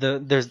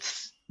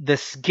the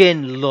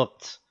skin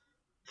looked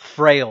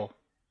frail.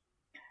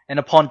 And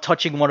upon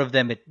touching one of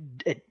them,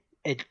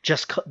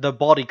 the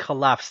body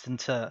collapsed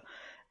into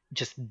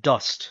just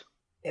dust.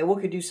 And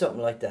what could do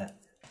something like that?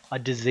 A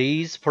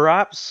disease,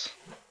 perhaps?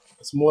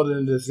 It's more than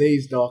a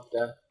disease,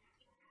 Doctor.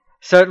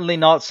 Certainly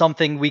not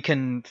something we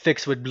can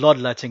fix with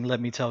bloodletting, let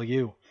me tell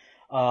you.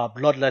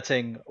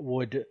 Bloodletting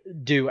would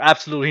do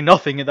absolutely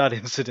nothing in that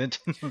incident.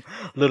 A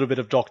little bit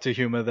of doctor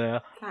humor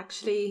there.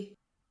 Actually,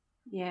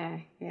 yeah,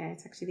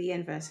 it's actually the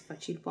inverse of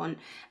what you'd want.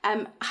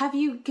 Have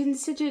you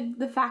considered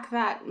the fact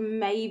that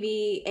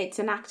maybe it's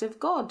an act of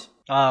God?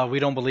 We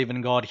don't believe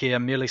in God here,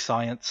 merely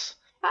science.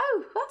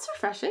 Oh, that's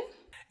refreshing.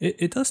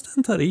 It does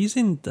stand to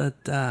reason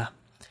that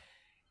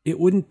it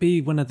wouldn't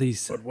be one of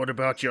these... But what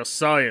about your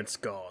science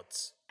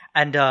gods?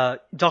 And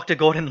Dr.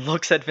 Gordon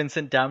looks at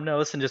Vincent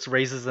Damnos and just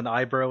raises an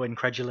eyebrow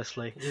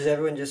incredulously. Does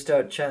everyone just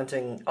start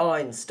chanting,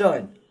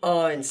 Einstein,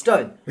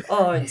 Einstein,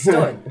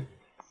 Einstein?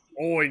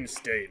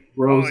 Einstein.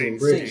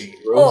 Rosenbridge.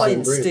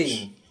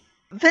 Einstein.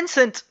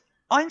 Vincent,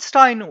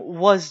 Einstein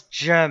was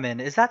German.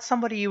 Is that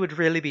somebody you would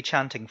really be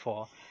chanting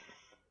for?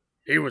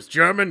 He was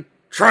German?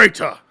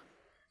 Traitor!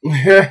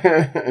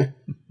 Wait,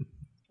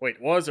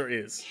 was or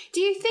is?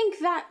 Do you think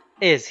that...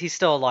 He's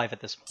still alive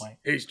at this point.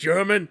 He's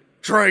German?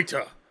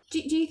 Traitor! Do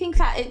you think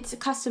that it's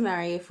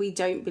customary if we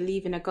don't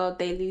believe in a god,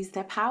 they lose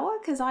their power?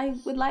 Because I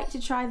would like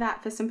to try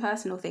that for some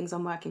personal things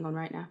I'm working on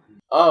right now.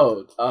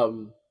 Oh,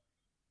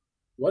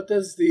 what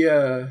does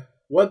the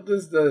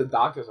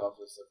doctor's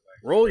office look like?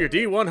 Roll your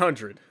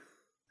D100.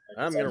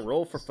 I'm gonna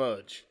roll for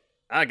fudge.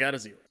 I got a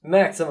 0.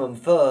 Maximum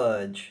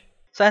fudge.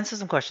 So answer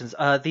some questions.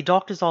 The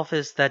doctor's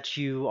office that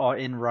you are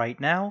in right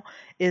now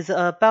is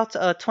about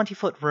a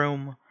 20-foot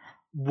room,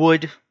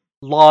 wood,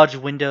 large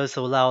windows to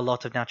allow a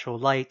lot of natural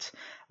light,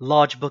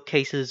 large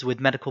bookcases with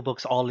medical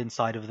books all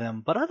inside of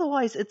them. But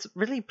otherwise, it's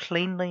really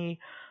plainly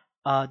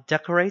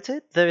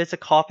decorated. There is a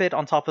carpet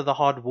on top of the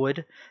hard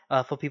wood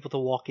for people to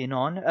walk in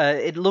on.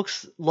 It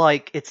looks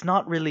like it's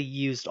not really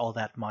used all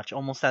that much,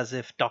 almost as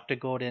if Dr.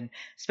 Gordon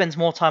spends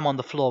more time on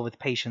the floor with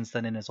patients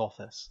than in his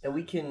office. And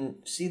we can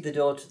see the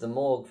door to the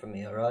morgue from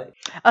here,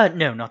 right?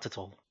 No, not at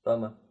all.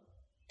 Bummer.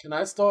 Can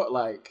I start,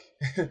 like,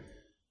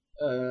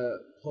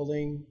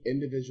 pulling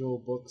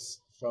individual books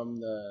from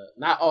the...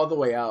 Not all the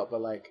way out,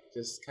 but, like,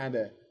 just kind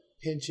of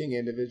pinching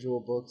individual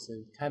books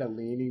and kind of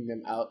leaning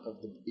them out of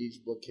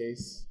each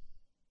bookcase?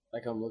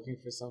 Like I'm looking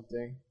for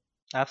something.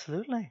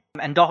 Absolutely.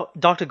 And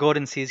Dr.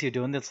 Gordon sees you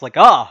doing this, like,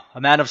 a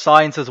man of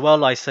science as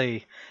well, I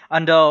see.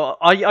 And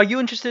are you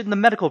interested in the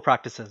medical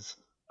practices?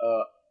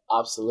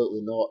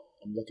 Absolutely not.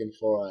 I'm looking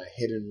for a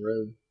hidden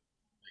room,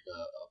 like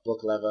a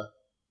book lever.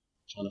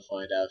 Trying to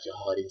find out if you're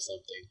hiding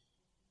something.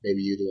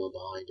 Maybe you're the one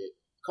behind it.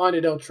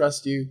 Kinda don't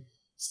trust you.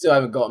 Still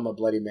haven't gotten my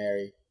Bloody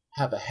Mary.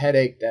 Have a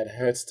headache that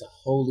hurts to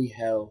holy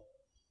hell.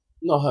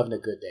 Not having a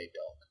good day,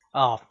 dog.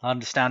 Oh,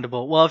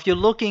 understandable. Well, if you're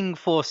looking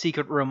for a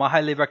secret room, I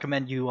highly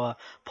recommend you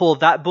pull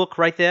that book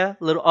right there,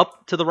 a little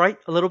up to the right,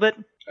 a little bit.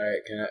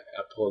 Alright, can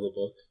I pull the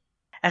book?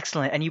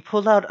 Excellent. And you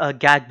pull out a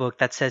gag book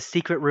that says,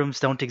 "Secret rooms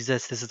don't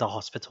exist, this is a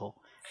hospital."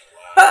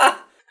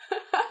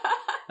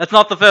 That's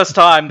not the first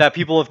time that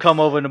people have come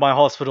over into my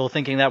hospital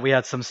thinking that we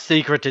had some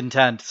secret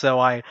intent, so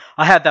I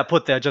had that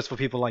put there just for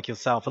people like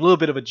yourself. A little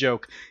bit of a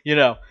joke, you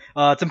know.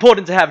 It's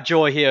important to have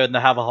joy here in the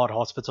Have a Heart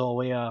Hospital.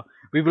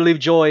 We believe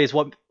joy is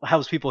what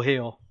helps people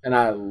heal. And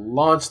I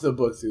launched the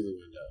book through the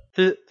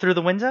window. Through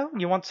the window?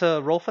 You want to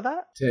roll for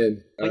that?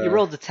 10. But you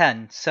rolled a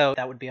 10, so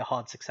that would be a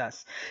hard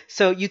success.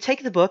 So you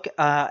take the book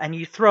and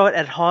you throw it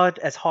as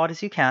hard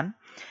as you can,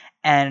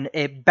 and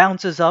it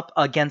bounces up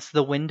against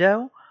the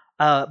window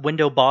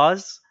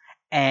bars,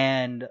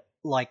 and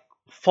like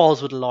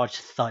falls with a large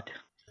thud.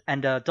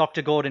 And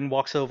Dr. Gordon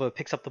walks over,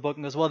 picks up the book,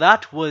 and goes, "Well,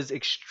 that was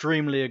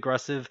extremely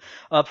aggressive.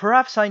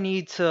 Perhaps I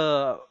need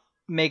to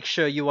make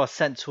sure you are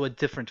sent to a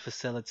different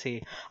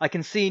facility. I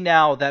can see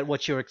now that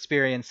what you're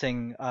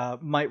experiencing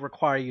might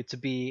require you to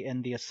be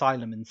in the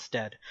asylum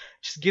instead.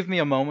 Just give me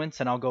a moment,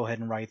 and I'll go ahead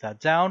and write that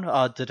down.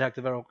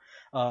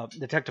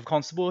 Detective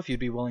Constable, if you'd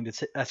be willing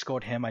to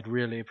escort him, I'd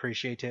really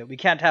appreciate it. We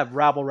can't have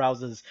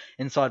rabble-rousers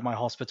inside my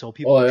hospital.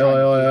 People Oi.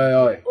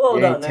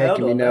 You ain't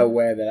taking me now.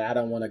 nowhere that I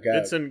don't want to go."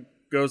 Vincent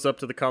goes up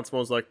to the constable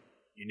and is like,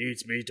 "You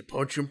needs me to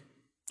punch him?"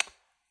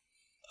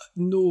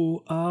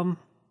 No,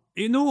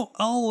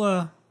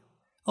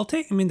 I'll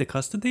take him into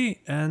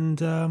custody and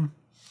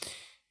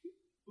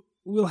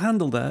we'll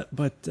handle that.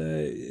 But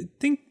I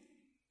think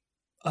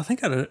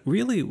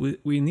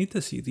we need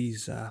to see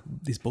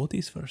these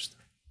bodies first.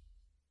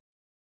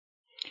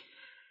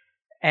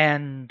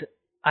 And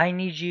I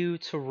need you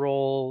to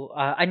roll.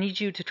 I need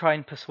you to try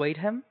and persuade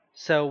him.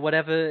 So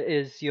whatever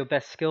is your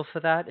best skill for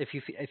that, if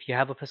you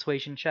have a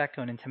persuasion check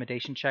or an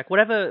intimidation check,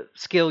 whatever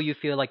skill you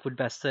feel like would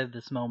best serve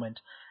this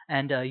moment,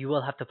 and you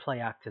will have to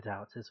act it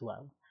out as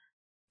well.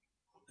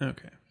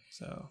 Okay,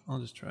 so I'll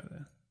just try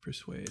to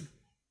persuade.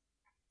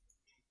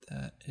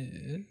 That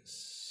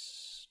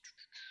is.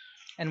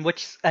 And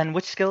which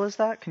skill is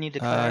that? Can you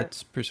declare?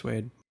 It's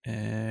persuade,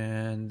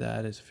 and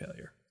that is a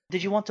failure.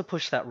 Did you want to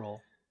push that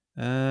roll?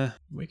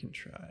 We can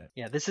try it.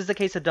 Yeah, this is a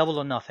case of double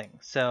or nothing.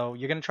 So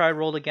you're gonna try to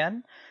roll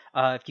again.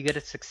 If you get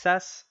a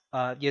success,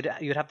 you'd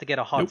have to get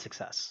a hard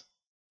success.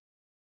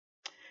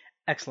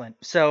 Excellent.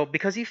 So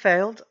because you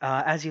failed,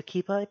 as your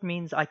keeper, it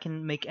means I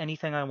can make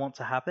anything I want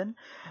to happen.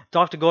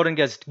 Dr. Gordon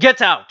goes,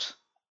 "Get out!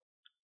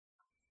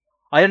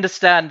 I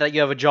understand that you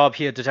have a job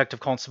here,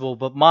 Detective Constable,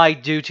 but my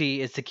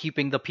duty is to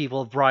keeping the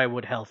people of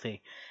Briarwood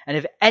healthy. And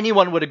if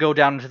anyone were to go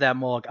down into that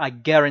morgue, I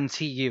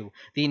guarantee you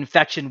the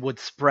infection would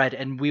spread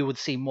and we would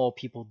see more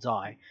people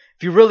die.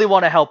 If you really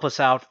want to help us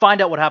out,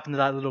 find out what happened to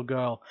that little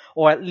girl,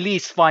 or at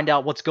least find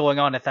out what's going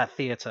on at that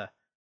theater."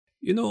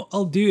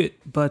 I'll do it,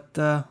 but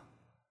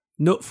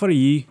not for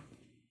ye.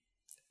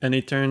 And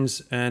he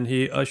turns and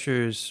he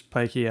ushers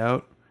Pikey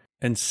out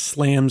and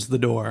slams the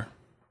door.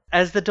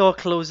 As the door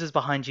closes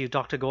behind you,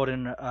 Dr.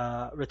 Gordon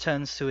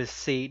returns to his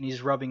seat and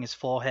he's rubbing his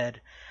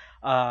forehead.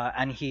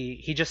 And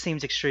he just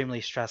seems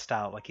extremely stressed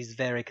out, like he's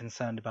very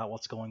concerned about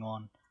what's going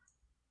on.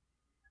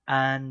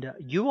 And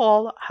you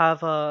all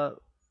have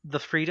the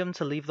freedom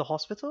to leave the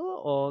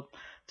hospital or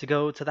to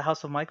go to the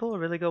House of Michael or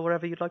really go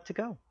wherever you'd like to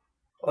go.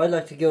 I'd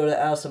like to go to the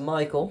House of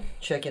Michael,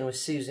 check in with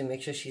Susie,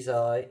 make sure she's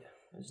alright.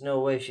 There's no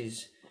way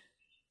she's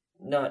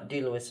not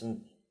dealing with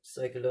some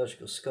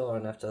psychological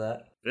scarring after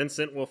that.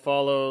 Vincent will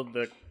follow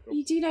the...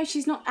 You do know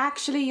she's not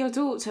actually your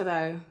daughter,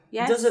 though,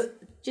 yes?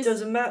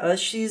 Doesn't matter.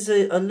 She's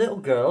a little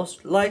girl,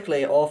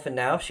 likely orphan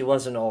now, if she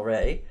wasn't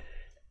already.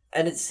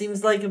 And it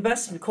seems like the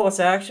best course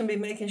of action be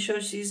making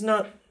sure she's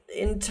not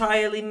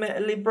entirely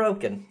mentally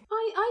broken.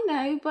 I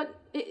know, but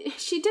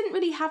she didn't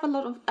really have a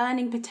lot of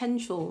earning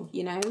potential,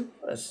 you know?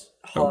 That's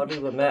hardly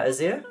what matters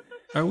here.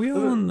 Are we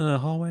all in the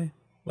hallway?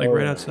 Like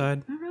right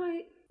outside? All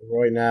right.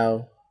 Right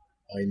now,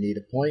 I need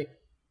a point,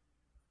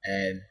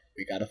 and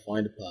we gotta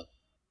find a pub.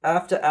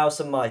 After Alice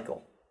and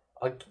Michael,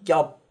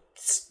 I'll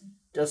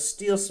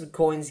steal some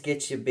coins,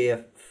 get you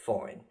beer,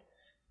 fine.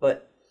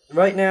 But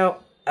right now,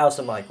 Alice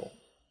and Michael,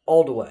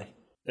 all the way.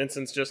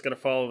 Vincent's just gonna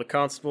follow the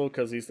constable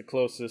because he's the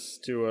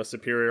closest to a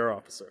superior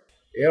officer.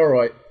 Yeah,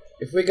 alright.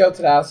 If we go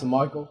to the house of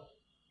Michael,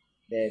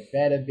 there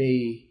better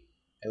be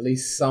at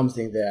least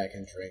something there I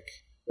can drink.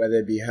 Whether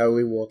it be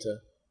holy water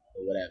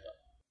or whatever.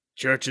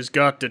 Church has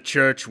got the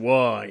church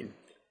wine.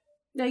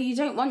 No, you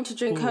don't want to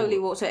drink holy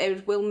water.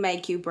 It will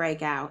make you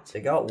break out. They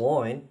got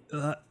wine.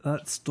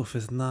 That stuff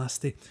is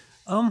nasty.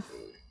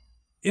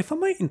 If I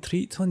might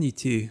entreat on you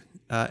two,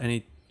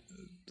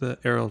 the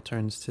Earl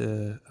turns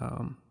to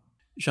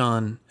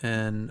Jean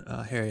and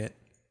Harriet.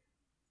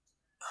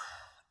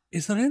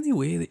 Is there any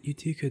way that you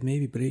two could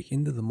maybe break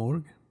into the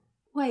morgue?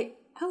 Wait,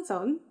 hold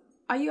on.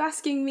 Are you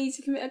asking me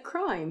to commit a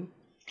crime?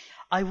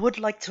 I would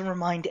like to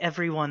remind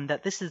everyone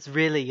that this is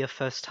really your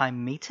first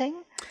time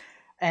meeting.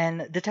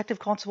 And Detective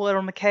Constable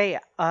Earl McKay,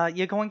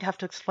 you're going to have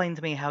to explain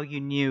to me how you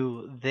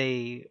knew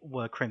they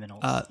were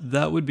criminals.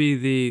 That would be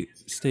the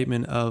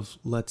statement of,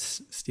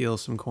 let's steal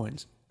some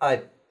coins.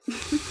 I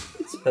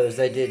suppose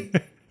they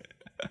did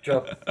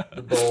drop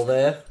the ball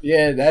there.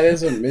 Yeah, that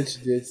is what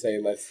Mitch did say,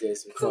 let's steal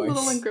some It's a little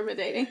coins.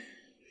 incriminating.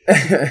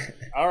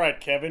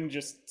 Alright, Kevin,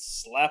 just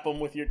slap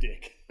him with your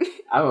dick.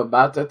 I'm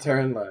about to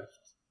turn left.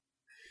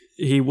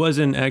 He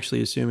wasn't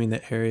actually assuming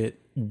that Harriet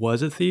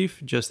was a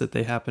thief, just that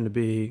they happened to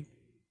be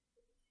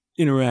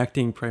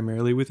interacting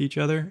primarily with each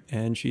other,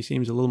 and she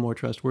seems a little more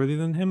trustworthy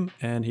than him,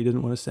 and he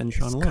didn't want to send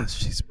Sean alone.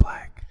 She's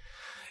black.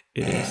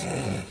 It is.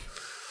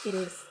 It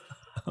is.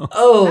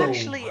 Oh!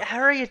 Actually,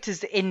 Harriet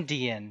is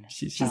Indian.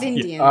 She's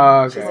Indian.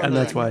 Oh, okay. And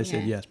that's why I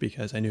said yes,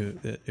 because I knew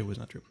that it was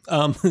not true.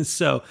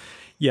 So,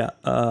 yeah,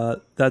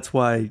 that's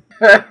why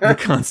the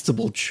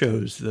constable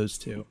chose those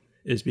two,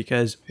 is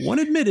because one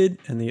admitted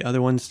and the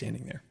other one's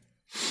standing there.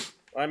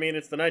 I mean,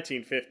 it's the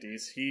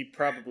 1950s. He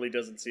probably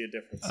doesn't see a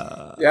difference.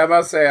 Yeah, I'm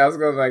about to say, I was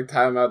going to like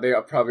time out. They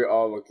probably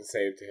all look the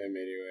same to him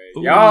anyway.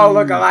 Y'all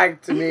look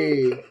alike to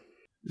me.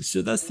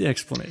 So that's the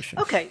explanation.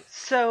 Okay,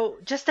 so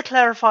just to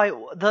clarify,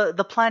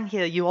 the plan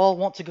here, you all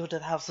want to go to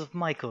the house of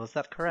Michael, is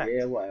that correct?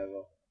 Yeah, whatever.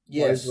 Might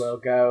Yes. as well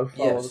go,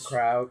 follow the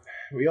crowd.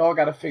 We all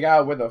got to figure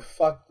out where the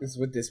fuck is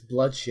with this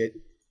blood shit.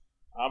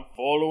 I'm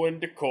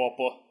following the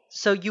corper.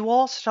 So you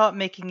all start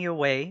making your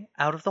way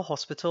out of the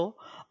hospital.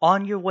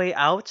 On your way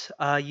out,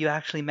 you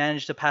actually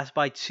manage to pass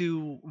by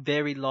two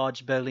very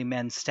large burly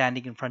men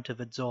standing in front of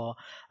a door,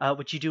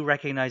 which you do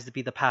recognize to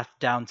be the path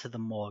down to the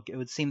morgue. It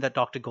would seem that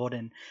Dr.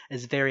 Gordon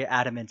is very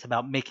adamant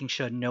about making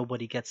sure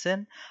nobody gets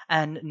in,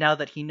 and now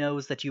that he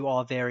knows that you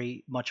are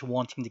very much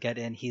wanting to get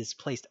in, he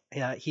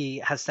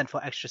has sent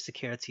for extra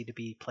security to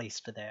be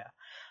placed for there,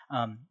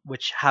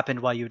 which happened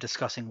while you were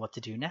discussing what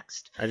to do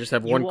next. I just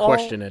have You one all-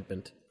 question,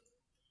 Edmund.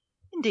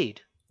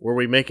 Indeed. Were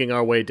we making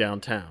our way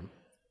downtown?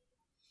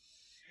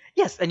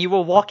 Yes, and you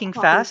were walking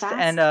fast,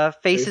 and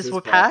faces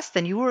were passed,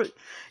 and you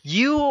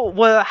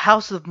were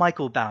House of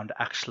Michael bound.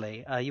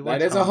 Actually, you were.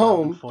 That is a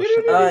home.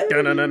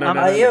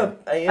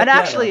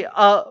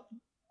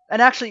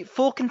 And actually,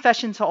 full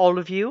confession to all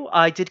of you,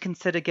 I did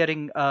consider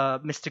getting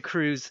Mr.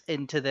 Cruz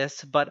into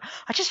this, but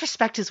I just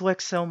respect his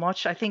work so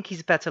much. I think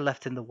he's better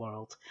left in the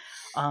world.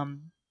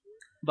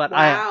 But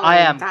Wow, I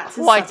am that's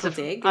a quite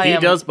subtle dig. He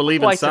does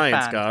believe in quite a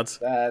science, fan. gods.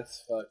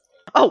 That's fucked.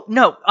 Oh,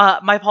 no,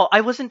 my fault.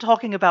 I wasn't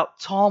talking about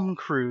Tom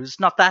Cruise,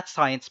 not that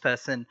science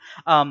person.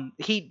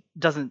 He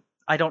doesn't,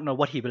 I don't know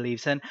what he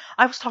believes in.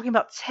 I was talking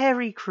about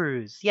Terry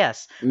Crews,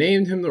 yes.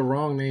 Named him the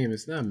wrong name.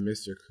 It's not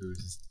Mr. Cruz.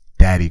 It's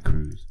Daddy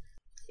Cruz.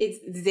 It's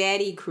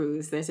Zaddy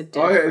Cruz. There's a Oh,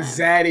 difference.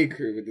 yeah, Zaddy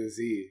Cruz with the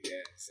Z. Yeah,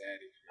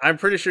 Zaddy. I'm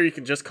pretty sure you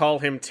can just call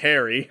him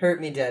Terry. Hurt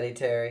me, Daddy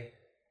Terry.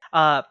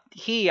 I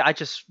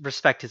just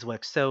respect his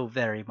work so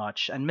very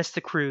much, and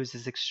Mr. Cruz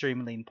is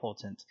extremely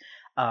important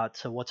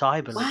to what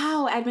I believe.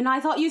 Wow, Edmund, I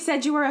thought you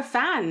said you were a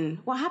fan.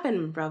 What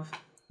happened, bruv?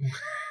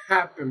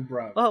 Happened,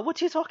 bro.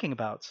 What are you talking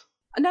about?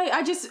 No,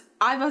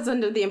 I was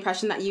under the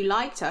impression that you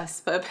liked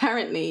us, but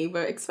apparently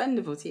we're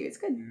expendable to you. It's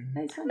good.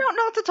 No, it's fine. No,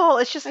 not at all.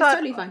 It's just It's that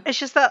totally fine. it's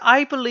just that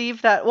I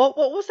believe that what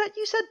was that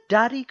you said?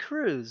 Daddy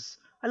Cruz.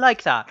 I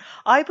like that.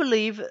 I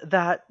believe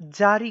that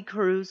Daddy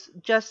Cruz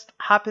just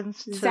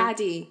happens to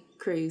Zaddy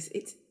Cruz.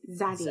 It's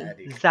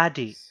Zaddy.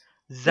 Zaddy.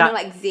 You know,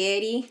 like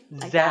Zaddy?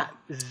 Like that.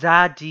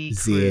 Zaddy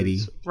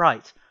Cruz.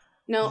 Right.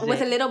 No,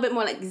 with a little bit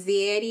more like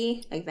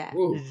Zaddy, like that.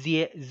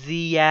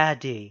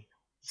 Ziadi.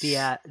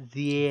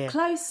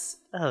 Close.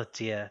 Oh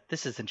dear,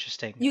 this is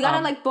interesting. You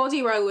gotta like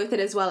body roll with it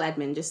as well,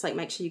 Edmund. Just like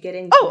make sure you get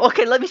in. Oh,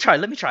 okay. Let me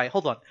try.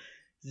 Hold on.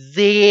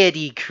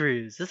 Zadie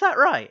Cruz. Is that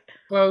right?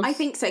 Close. I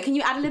think so. Can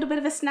you add a little bit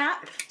of a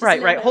snap? Just a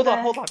Right. little bit Hold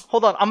of on.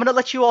 Hold on. I'm gonna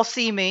let you all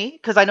see me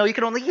because I know you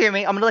can only hear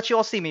me. I'm gonna let you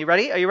all see me.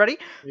 Ready? Are you ready?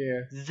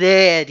 Yeah.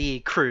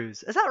 Zadie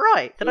Cruz. Is that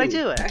right? Did I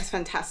do it? That's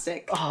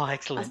fantastic. Oh,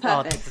 excellent. That's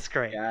Oh, perfect. this is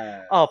great.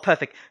 Yeah. Oh,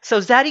 perfect. So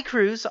Zadie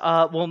Cruz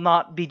will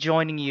not be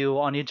joining you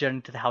on your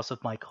journey to the House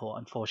of Michael,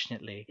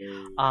 unfortunately.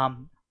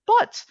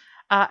 But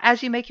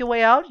as you make your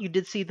way out, you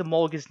did see the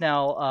morgue is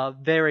now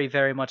very,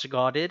 very much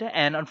guarded.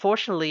 And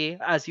unfortunately,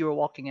 as you were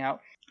walking out,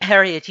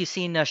 Harriet, you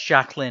see Nurse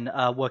Jacqueline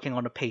working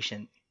on a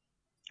patient.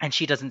 And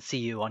she doesn't see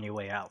you on your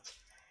way out.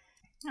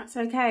 That's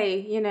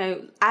okay. You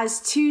know, as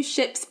two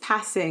ships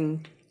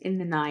passing in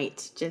the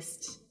night,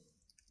 just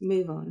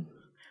move on.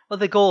 Well,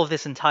 the goal of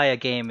this entire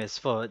game is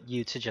for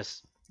you to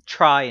just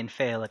try and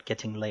fail at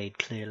getting laid,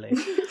 clearly.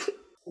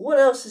 What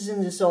else is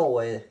in this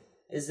hallway?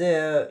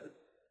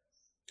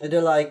 Are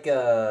there like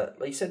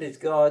you said, it's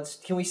guards.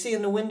 Can we see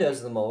in the windows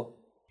of the mall?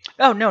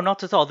 Oh, no,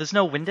 not at all. There's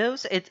no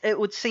windows. It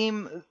would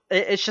seem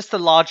it's just a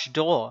large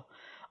door,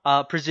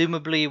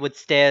 presumably with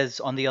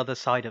stairs on the other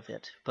side of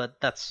it. But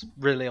that's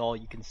really all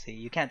you can see.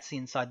 You can't see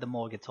inside the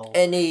morgue at all.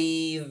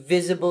 Any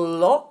visible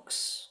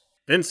locks?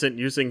 Vincent,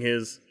 using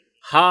his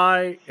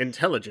high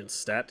intelligence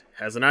stat,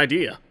 has an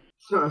idea.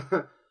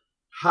 Hi.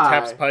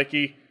 Taps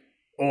Pikey.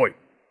 Oi,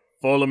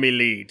 follow me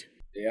lead.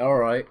 Yeah,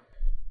 alright.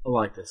 I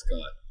like this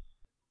guy.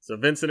 So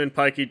Vincent and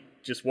Pikey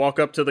just walk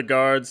up to the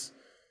guards,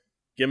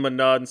 give them a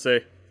nod and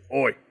say,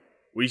 Oi,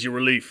 where's your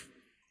relief?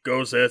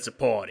 Goes there, it's a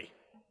party.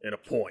 And a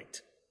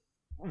point.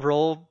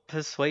 Roll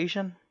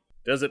persuasion?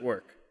 Does it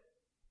work?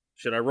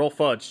 Should I roll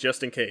fudge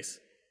just in case?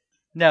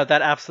 No,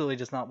 that absolutely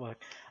does not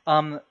work.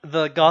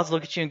 The guards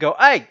look at you and go,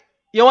 "Hey,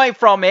 you ain't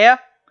from here.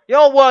 You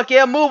don't work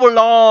here. Move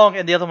along."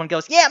 And the other one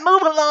goes, "Yeah,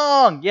 move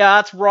along. Yeah,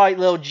 that's right,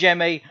 little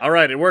Jimmy." All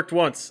right, it worked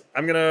once.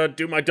 I'm gonna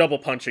do my double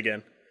punch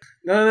again.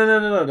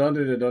 No, don't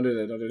do that.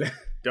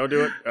 Don't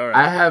do it? All right.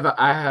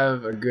 I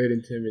have a good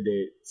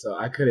intimidate, so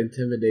I could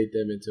intimidate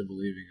them into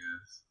believing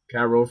us. Can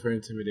I roll for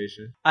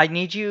intimidation? I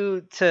need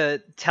you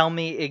to tell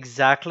me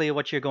exactly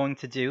what you're going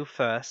to do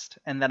first,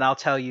 and then I'll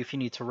tell you if you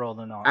need to roll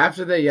or not.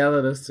 After they yell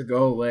at us to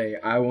go away,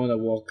 I want to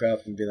walk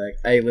up and be like,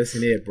 "Hey,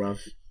 listen here, bruv.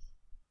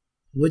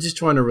 We're just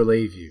trying to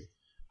relieve you.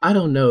 I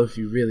don't know if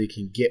you really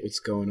can get what's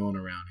going on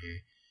around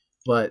here,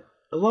 but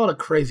a lot of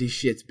crazy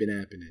shit's been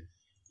happening.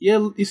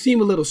 You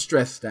seem a little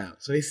stressed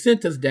out, so they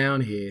sent us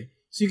down here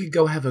so you could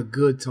go have a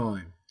good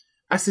time.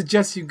 I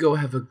suggest you go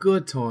have a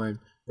good time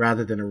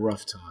rather than a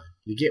rough time.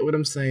 You get what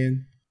I'm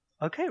saying?"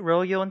 Okay,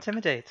 roll your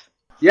intimidate.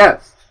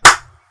 Yes.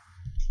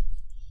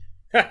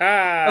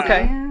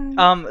 Okay.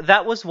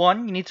 That was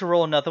one. You need to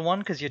roll another one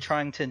because you're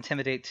trying to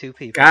intimidate two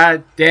people.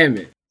 God damn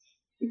it.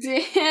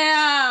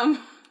 Damn!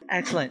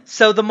 Excellent.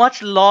 So the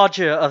much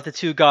larger of the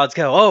two guards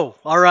go, "Oh,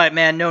 all right,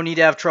 man. No need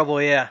to have trouble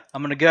here.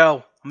 I'm gonna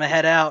go. I'm gonna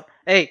head out.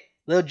 Hey,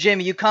 little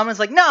Jimmy, you coming?" It's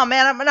like, "No,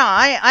 man.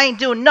 I ain't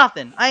doing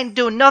nothing. I ain't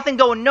doing nothing.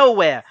 Going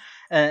nowhere."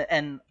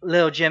 And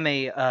little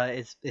Jimmy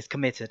is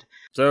committed.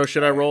 So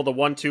should I roll the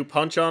 1-2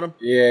 punch on him?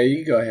 Yeah,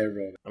 you go ahead and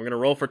roll it. I'm gonna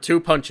roll for 2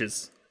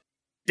 punches.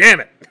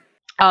 Damn it!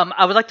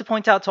 I would like to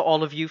point out to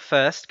all of you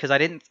first, because I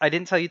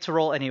didn't tell you to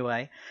roll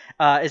anyway,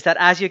 is that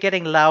as you're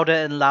getting louder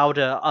and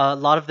louder, a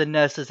lot of the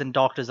nurses and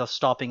doctors are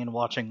stopping and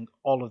watching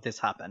all of this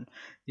happen.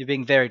 You're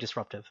being very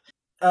disruptive.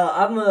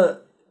 I'm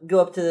gonna go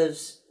up to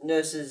those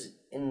nurses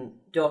and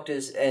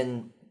doctors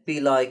and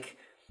be like,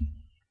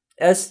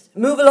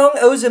 "Move along,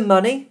 owe some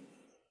money.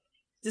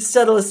 Just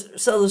settle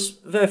this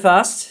very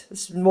fast.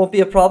 This won't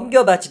be a problem.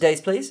 Go about your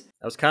days, please."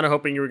 I was kind of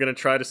hoping you were gonna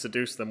try to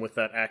seduce them with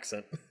that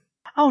accent.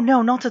 Oh,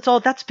 no, not at all.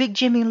 That's Big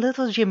Jimmy and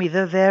Little Jimmy.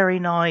 They're very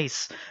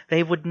nice.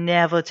 They would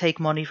never take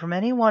money from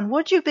anyone,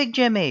 would you, Big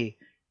Jimmy?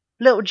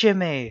 Little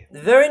Jimmy.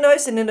 Very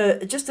nice, and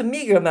in just a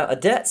meager amount of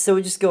debt, so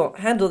we just go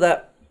handle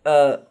that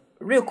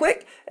real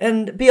quick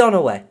and be on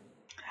our way.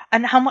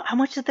 And how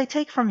much did they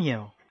take from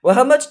you? Well,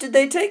 how much did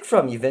they take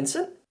from you,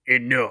 Vincent?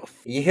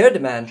 Enough. You heard the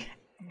man.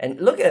 And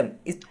look at him.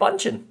 He's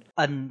bunching.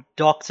 A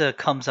doctor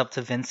comes up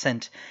to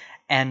Vincent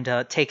and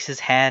takes his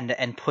hand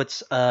and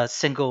puts a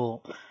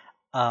single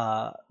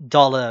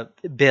dollar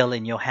bill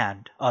in your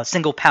hand, a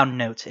single pound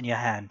note in your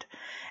hand,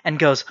 and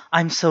goes,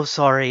 "I'm so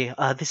sorry.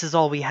 This is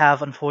all we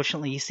have,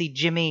 unfortunately. You see,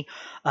 Jimmy,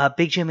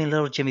 Big Jimmy,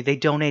 Little Jimmy, they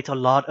donate a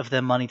lot of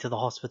their money to the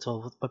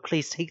hospital. But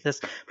please take this.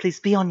 Please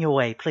be on your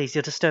way. Please,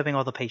 you're disturbing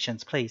all the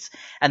patients. Please."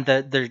 And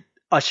they're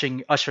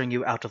ushering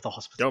you out of the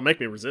hospital. Don't make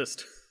me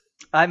resist.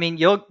 I mean,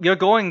 you're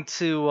going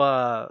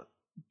to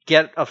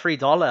get a free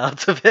dollar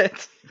out of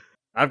it.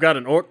 I've got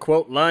an orc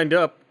quote lined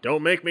up.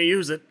 Don't make me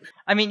use it.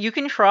 I mean, you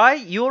can try.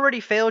 You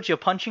already failed your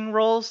punching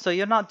rolls, so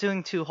you're not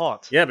doing too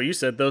hot. Yeah, but you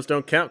said those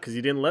don't count because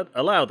you didn't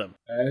allow them.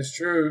 That's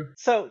true.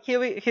 So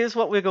here's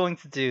what we're going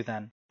to do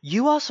then.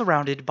 You are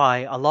surrounded by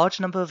a large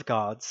number of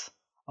guards,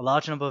 a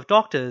large number of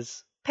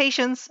doctors,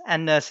 patients,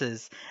 and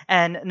nurses.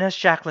 And Nurse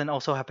Jacqueline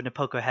also happened to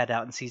poke her head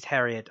out and sees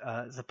Harriet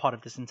as a part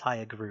of this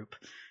entire group.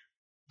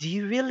 Do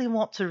you really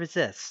want to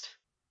resist?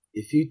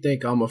 If you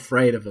think I'm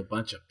afraid of a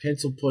bunch of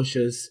pencil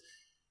pushers,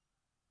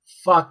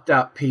 fucked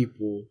up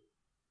people,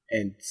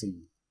 and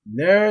some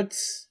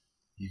nerds,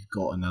 you've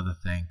got another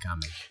thing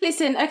coming.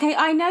 Listen, okay,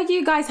 I know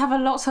you guys have a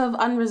lot of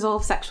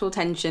unresolved sexual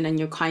tension and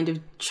you're kind of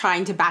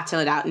trying to battle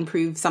it out and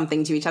prove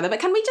something to each other, but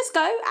can we just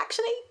go,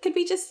 actually? Could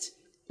we just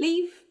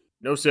leave?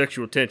 No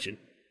sexual tension.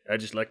 I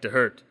just like to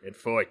hurt and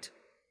fight.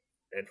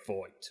 And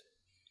fight.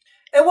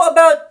 And what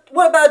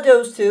about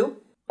those two?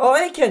 Oh,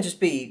 they can't just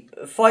be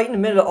fighting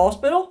in the middle of the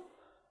hospital.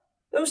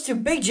 Those two,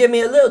 Big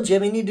Jimmy and Little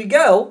Jimmy, need to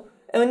go,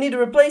 and we need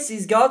to replace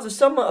these guards with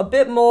someone a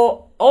bit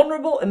more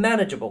honourable and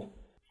manageable.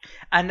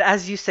 And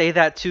as you say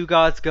that, two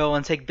guards go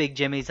and take Big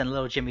Jimmy's and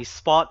Little Jimmy's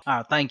spot.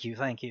 Oh, thank you.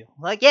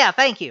 Like, yeah,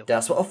 thank you.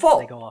 That's what I thought.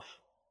 They go off.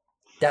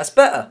 That's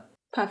better.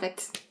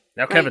 Perfect.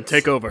 Now, Great. Kevin,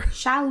 take over.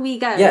 Shall we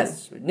go?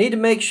 Yes, we need to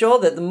make sure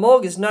that the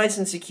morgue is nice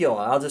and secure.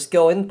 I'll just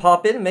go in,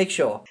 pop in, and make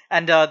sure.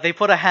 And they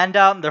put a hand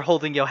out and they're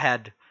holding your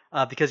head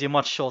because you're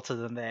much shorter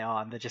than they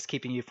are, and they're just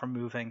keeping you from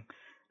moving.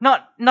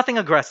 Nothing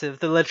aggressive.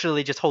 They're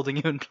literally just holding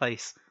you in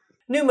place.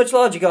 New much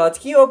larger guards,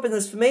 can you open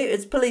this for me?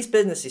 It's police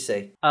business, you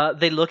see.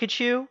 They look at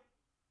you,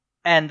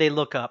 and they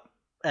look up,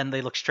 and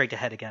they look straight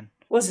ahead again.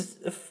 Was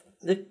it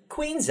the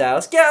Queen's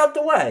house? Get out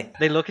the way.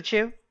 They look at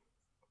you,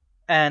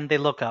 and they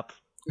look up.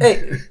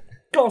 Hey,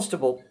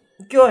 Constable,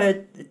 go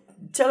ahead.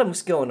 Tell him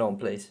what's going on,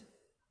 please.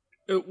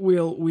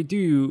 Well, we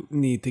do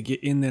need to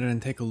get in there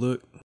and take a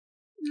look.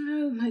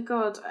 Oh my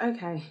god,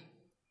 okay.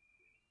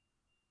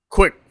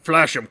 Quick,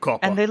 flash him,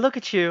 copper. And they look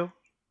at you,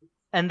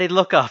 and they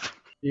look up.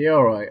 Yeah,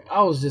 alright.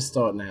 I was just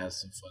starting to have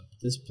some fun.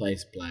 This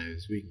place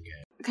blows. We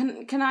can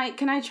go.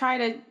 Can I try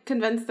to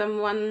convince them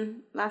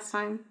one last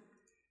time?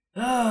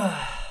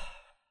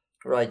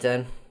 Right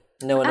then.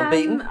 No one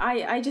unbeaten?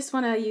 I just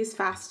want to use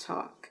fast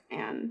talk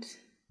and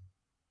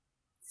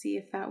see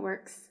if that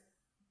works.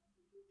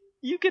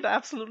 You can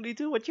absolutely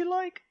do what you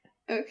like.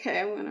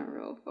 Okay, I'm gonna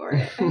roll for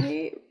it.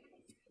 I'm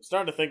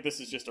starting to think this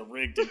is just a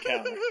rigged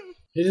encounter.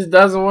 He just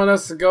doesn't want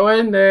us to go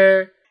in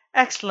there.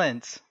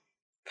 Excellent.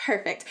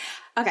 Perfect.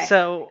 Okay.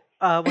 So,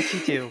 what do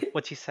you do?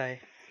 What do you say?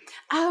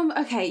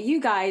 Okay,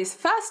 you guys,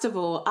 first of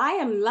all, I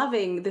am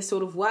loving the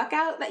sort of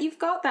workout that you've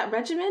got, that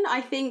regimen.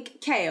 I think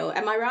kale,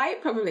 am I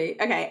right?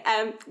 Probably. Okay,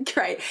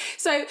 great.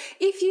 So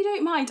if you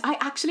don't mind, I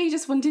actually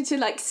just wanted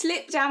to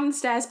slip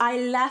downstairs. I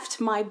left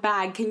my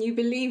bag. Can you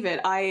believe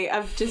it?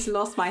 I've just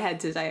lost my head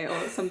today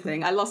or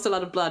something. I lost a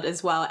lot of blood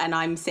as well and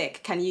I'm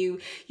sick. You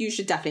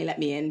should definitely let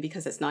me in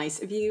because it's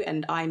nice of you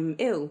and I'm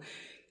ill.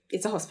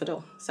 It's a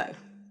hospital, so...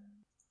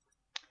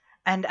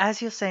 And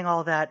as you're saying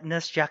all that,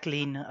 Nurse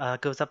Jacqueline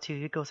goes up to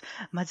you and goes,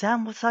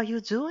 Madame, what are you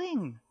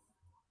doing?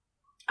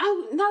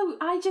 Oh, no,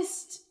 I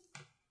just...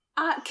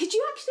 could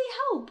you actually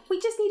help?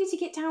 We just needed to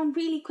get down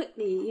really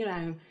quickly,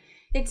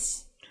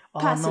 It's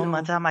personal. Oh, no,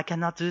 Madame, I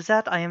cannot do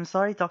that. I am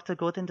sorry, Dr.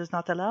 Gordon does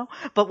not allow.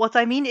 But what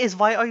I mean is,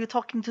 why are you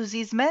talking to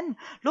these men?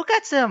 Look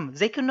at them.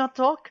 They cannot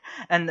talk.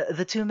 And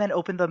the two men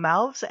open their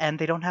mouths and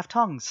they don't have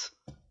tongues.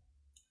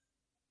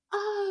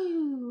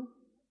 Oh.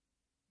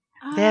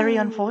 Very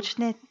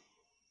unfortunate.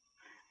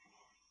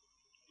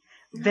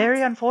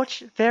 Very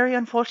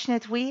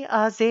unfortunate.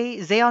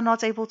 They are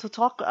not able to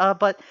talk.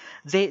 But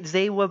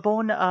they were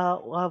born.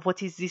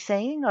 What is he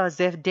saying?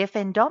 They're deaf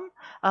and dumb.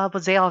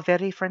 But they are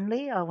very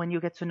friendly when you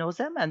get to know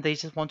them, and they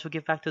just want to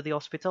give back to the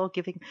hospital,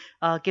 giving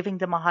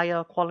them a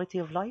higher quality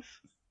of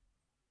life.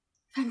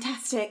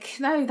 Fantastic.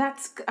 No,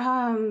 that's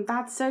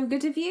so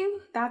good of you.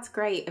 That's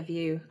great of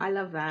you. I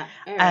love that.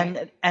 All And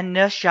right. and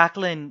Nurse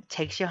Jacqueline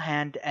takes your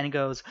hand and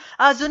goes,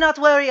 do not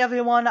worry,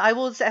 everyone. I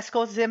will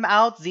escort them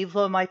out. These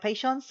were my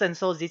patients, and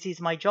so this is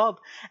my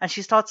job. And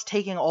she starts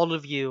taking all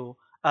of you,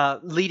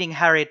 leading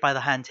Harriet by the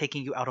hand,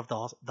 taking you out of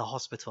the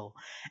hospital.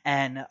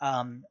 And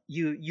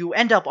you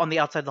end up on the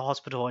outside of the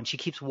hospital, and she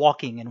keeps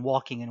walking and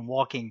walking and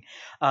walking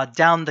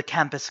down the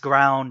campus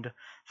ground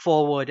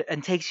forward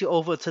and takes you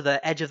over to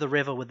the edge of the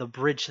river where the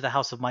bridge to the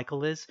house of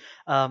Michael is.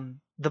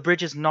 The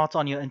bridge is not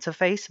on your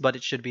interface, but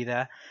it should be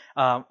there.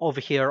 Over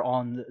here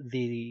on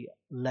the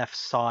left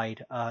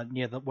side,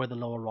 near where the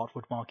lower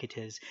Rotwood Market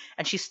is.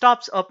 And she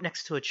stops up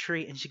next to a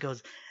tree and she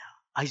goes,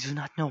 I do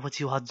not know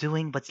what you are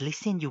doing, but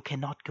listen, you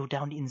cannot go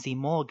down in the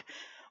morgue.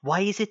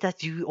 Why is it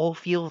that you all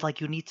feel like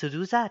you need to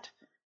do that?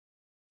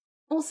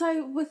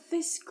 Also, with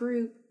this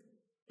group,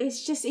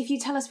 it's just if you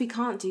tell us we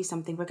can't do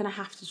something, we're going to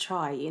have to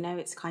try.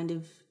 It's kind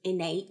of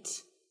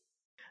innate.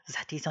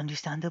 That is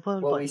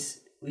understandable. Well, but...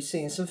 we've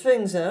seen some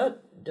things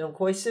that don't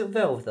quite sit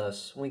well with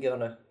us. We're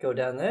gonna go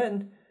down there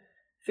and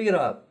figure it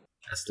out.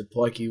 That's the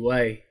Pikey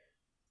way.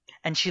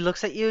 And she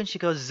looks at you and she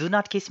goes, do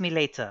not kiss me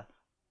later.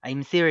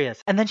 I'm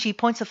serious. And then she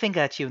points a finger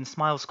at you and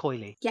smiles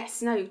coyly.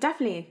 Yes, no,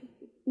 definitely.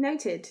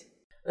 Noted.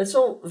 It's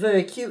all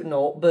very cute and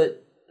all,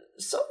 but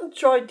someone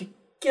tried to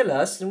kill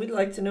us and we'd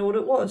like to know what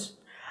it was.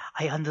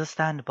 I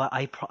understand, but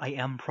I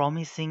am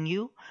promising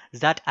you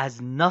that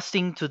has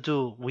nothing to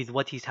do with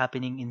what is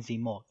happening in the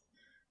morgue.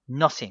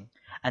 Nothing.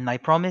 And I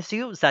promise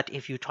you that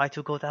if you try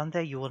to go down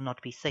there, you will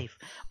not be safe.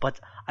 But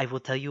I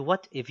will tell you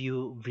what, if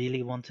you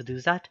really want to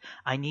do that,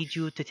 I need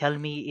you to tell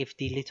me if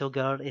the little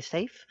girl is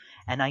safe.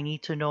 And I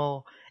need to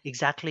know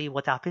exactly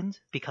what happened,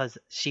 because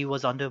she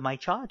was under my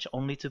charge,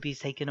 only to be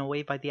taken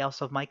away by the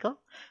house of Michael.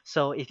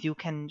 So if you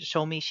can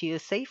show me she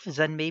is safe,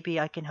 then maybe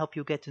I can help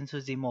you get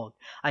into the morgue.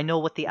 I know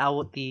what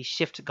the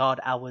shift guard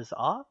hours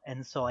are,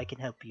 and so I can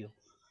help you.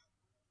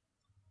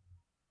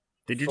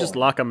 Did you just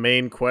lock a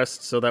main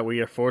quest so that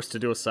we are forced to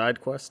do a side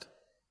quest?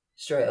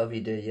 Straight up,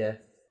 you did, yeah.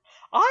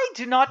 I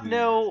do not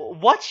know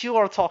what you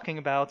are talking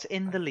about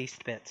in the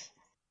least bit.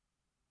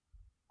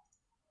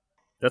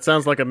 That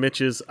sounds like a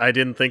Mitch's I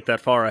didn't think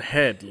that far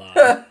ahead line.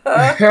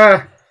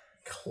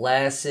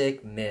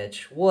 Classic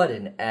Mitch. What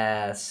an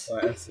ass.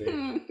 Classic.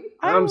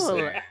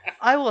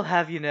 I will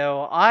have you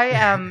know, I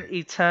am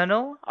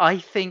eternal. I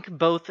think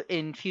both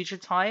in future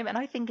time and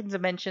I think in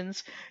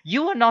dimensions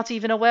you are not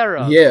even aware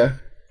of. Yeah.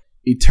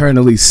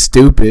 Eternally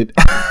stupid.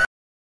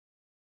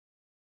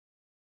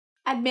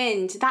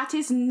 Edmund, that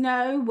is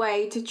no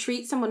way to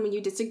treat someone when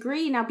you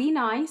disagree. Now be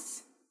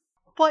nice.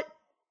 But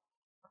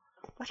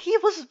he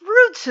was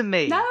rude to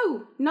me.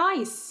 No,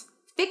 nice.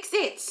 Fix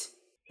it.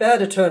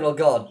 Bad Eternal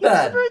God, He was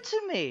bad. rude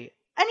to me.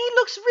 And he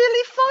looks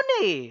really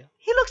funny.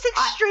 He looks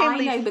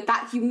extremely... I know, but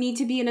that you need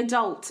to be an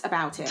adult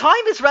about it.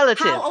 Time is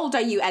relative. How old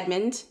are you,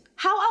 Edmund?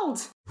 How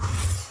old?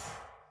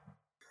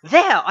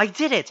 There, I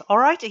did it. All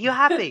right, are you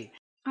happy?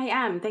 I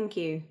am, thank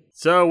you.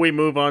 So we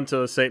move on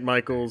to St.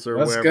 Michael's or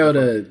Let's wherever. go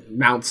to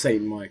Mount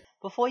St. Mike.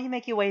 Before you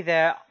make your way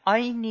there,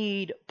 I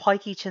need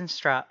Pikey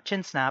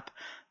Chinsnap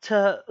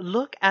to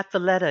look at the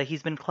letter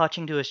he's been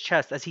clutching to his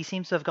chest, as he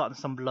seems to have gotten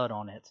some blood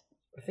on it.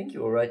 I think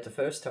you were right the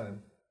first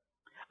time.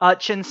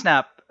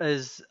 Chinsnap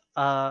is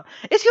your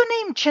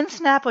name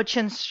Chinsnap or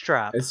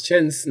Chinstrap? It's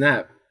Chin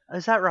Snap.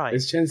 Is that right?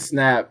 It's Chin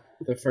Snap.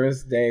 The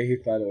first day he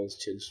thought it was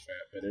Chin Strap,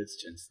 but it's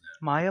Chin Snap.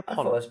 My I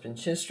thought it's been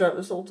chin strapped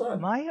this whole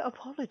time. My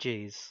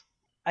apologies.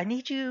 I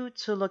need you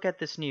to look at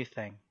this new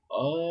thing.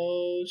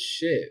 Oh,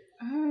 shit.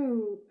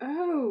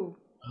 Oh.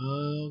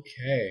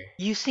 Okay.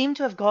 You seem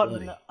to have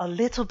gotten a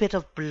little bit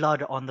of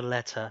blood on the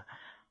letter,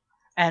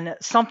 and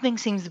something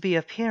seems to be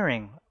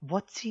appearing.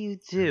 What do you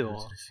do?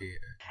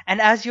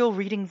 And as you're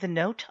reading the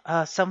note,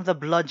 some of the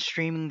blood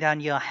streaming down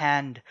your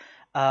hand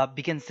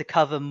begins to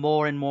cover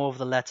more and more of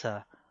the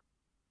letter.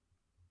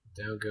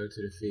 Don't go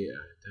to the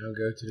theater. Don't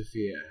go to the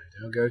theater.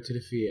 Don't go to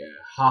the theater.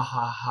 Ha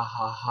ha ha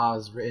ha ha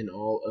is written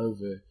all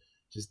over.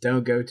 Just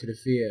don't go to the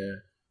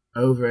theater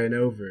over and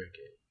over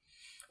again.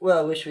 Well,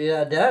 I wish we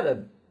had that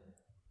an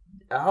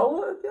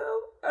hour ago.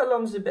 How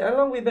long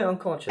have we been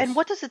unconscious? And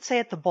what does it say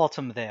at the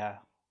bottom there?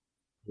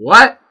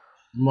 What?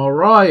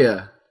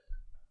 Mariah?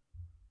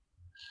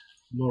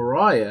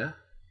 Mariah?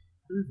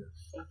 Who the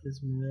fuck is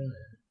Mariah?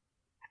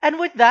 And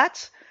with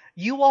that,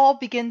 you all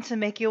begin to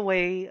make your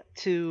way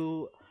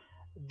to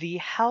the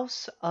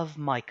house of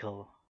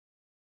Michael.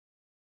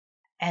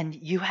 And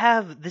you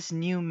have this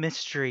new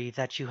mystery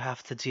that you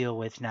have to deal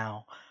with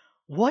now.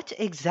 What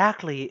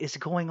exactly is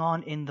going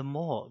on in the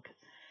morgue?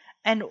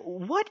 And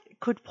what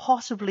could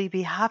possibly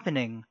be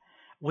happening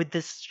with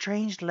this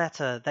strange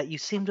letter that you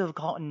seem to have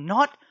gotten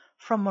not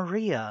from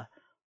Maria,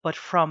 but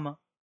from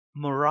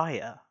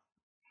Mariah?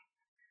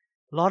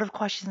 A lot of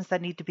questions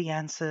that need to be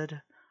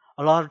answered,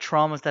 a lot of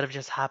traumas that have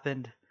just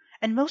happened,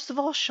 and most of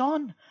all,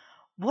 Sean,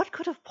 what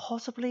could have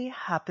possibly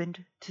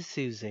happened to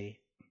Susie?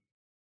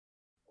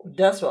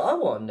 That's what I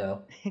want to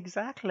know.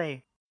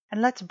 Exactly.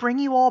 And let's bring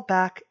you all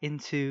back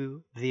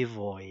into the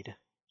void.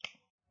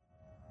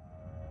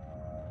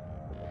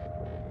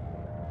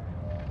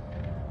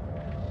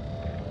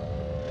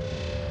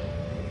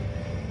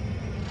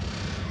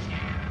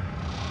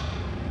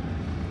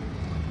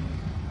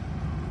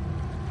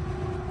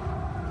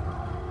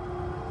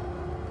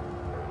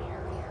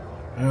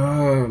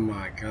 Oh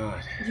my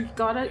god. You've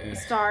got to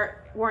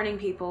start warning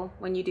people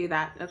when you do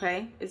that,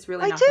 okay? It's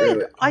really I not did!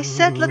 good. I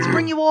said let's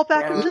bring you all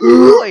back into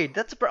the void!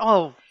 That's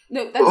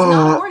No, that's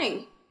not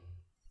warning.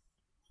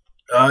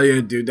 Oh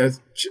yeah, dude, that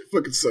shit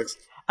fucking sucks.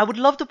 I would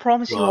love to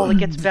promise you all it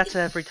gets better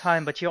every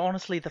time, but you're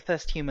honestly the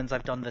first humans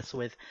I've done this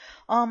with.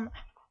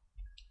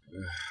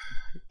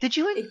 Did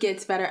you... It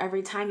gets better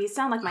every time. You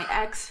sound like my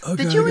ex.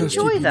 Okay, Did you I gotta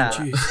enjoy keep eating that?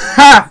 cheese.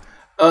 Ha!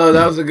 Oh,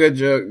 that was a good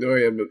joke,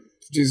 Doria, but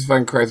Jesus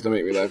fucking Christ, don't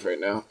make me laugh right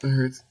now. It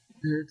hurts.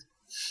 It hurts.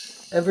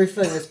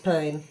 Everything is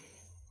pain.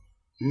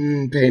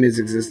 Pain is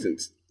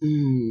existence.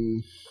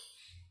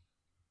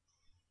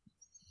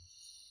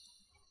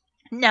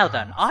 Now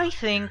then, I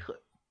think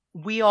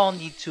we all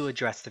need to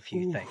address a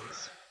few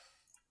things.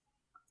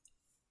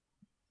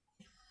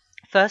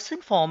 First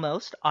and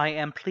foremost, I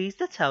am pleased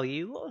to tell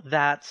you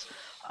that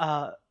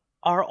our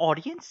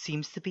audience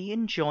seems to be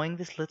enjoying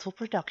this little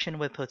production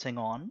we're putting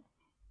on.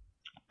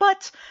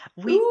 But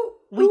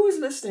who is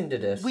listening to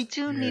this? we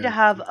do need to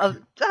have a...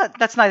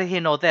 that's neither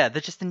here nor there.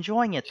 They're just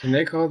enjoying it. Can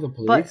they call the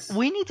police? But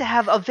we need to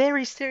have a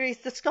very serious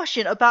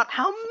discussion about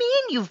how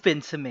mean you've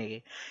been to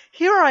me.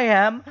 Here I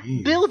am,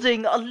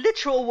 building a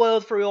literal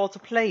world for you all to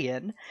play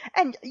in,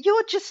 and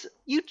you're just,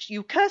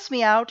 you curse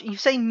me out, you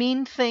say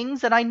mean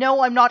things, and I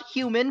know I'm not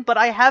human, but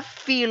I have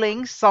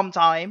feelings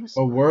sometimes.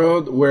 A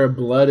world where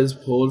blood is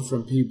pulled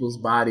from people's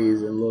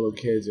bodies and little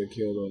kids are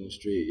killed on the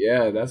street.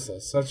 Yeah, that's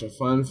such a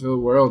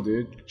fun-filled world,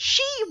 dude.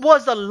 She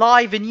was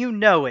alive and you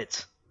know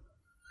it.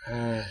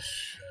 Yeah,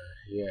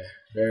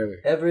 barely.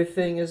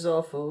 Everything is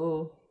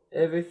awful.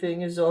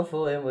 Everything is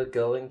awful and we're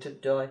going to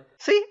die.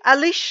 See, at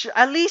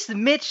least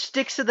Mitch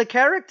sticks to the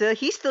character.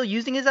 He's still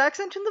using his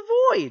accent in the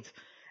void.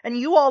 And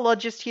you all are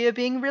just here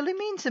being really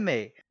mean to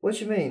me. What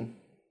you mean?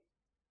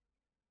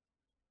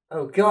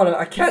 Oh god,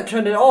 I can't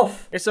turn it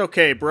off! It's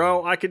okay,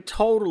 bro. I could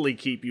totally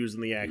keep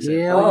using the accent.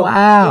 Yeah, Oh,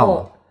 wow.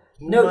 God.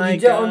 No, My you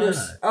don't God.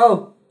 understand.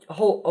 Oh,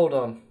 hold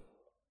on.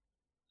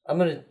 I'm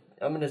gonna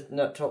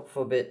not talk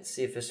for a bit,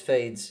 see if this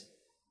fades.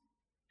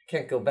 I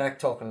can't go back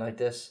talking like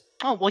this.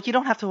 Oh, well, you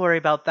don't have to worry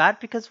about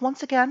that, because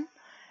once again,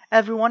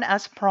 everyone,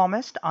 as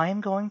promised, I am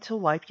going to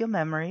wipe your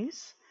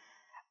memories,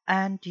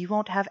 and you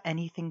won't have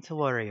anything to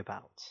worry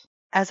about.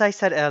 As I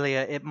said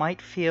earlier, it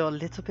might feel a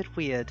little bit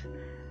weird,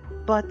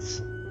 but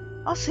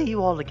I'll see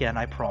you all again,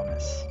 I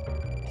promise.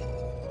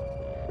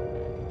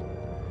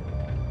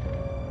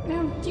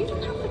 No, you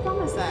don't have to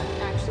promise that,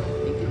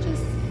 actually. You could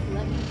just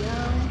let me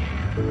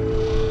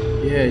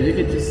go. Yeah, you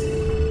could just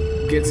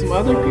get some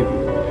other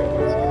people.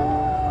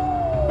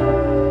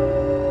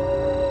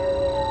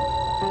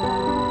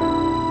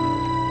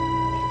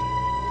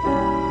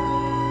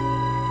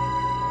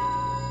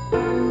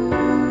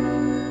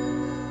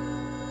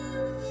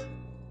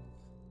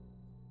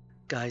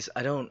 Guys,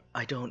 I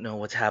don't know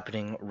what's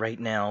happening right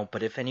now,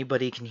 but if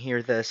anybody can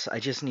hear this, I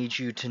just need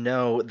you to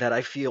know that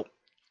I feel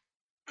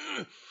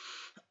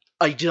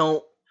I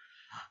don't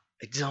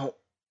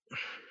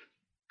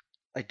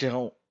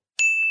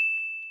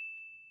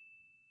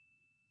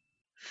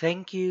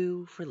Thank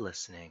you for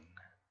listening.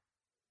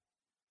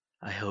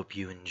 I hope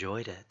you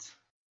enjoyed it.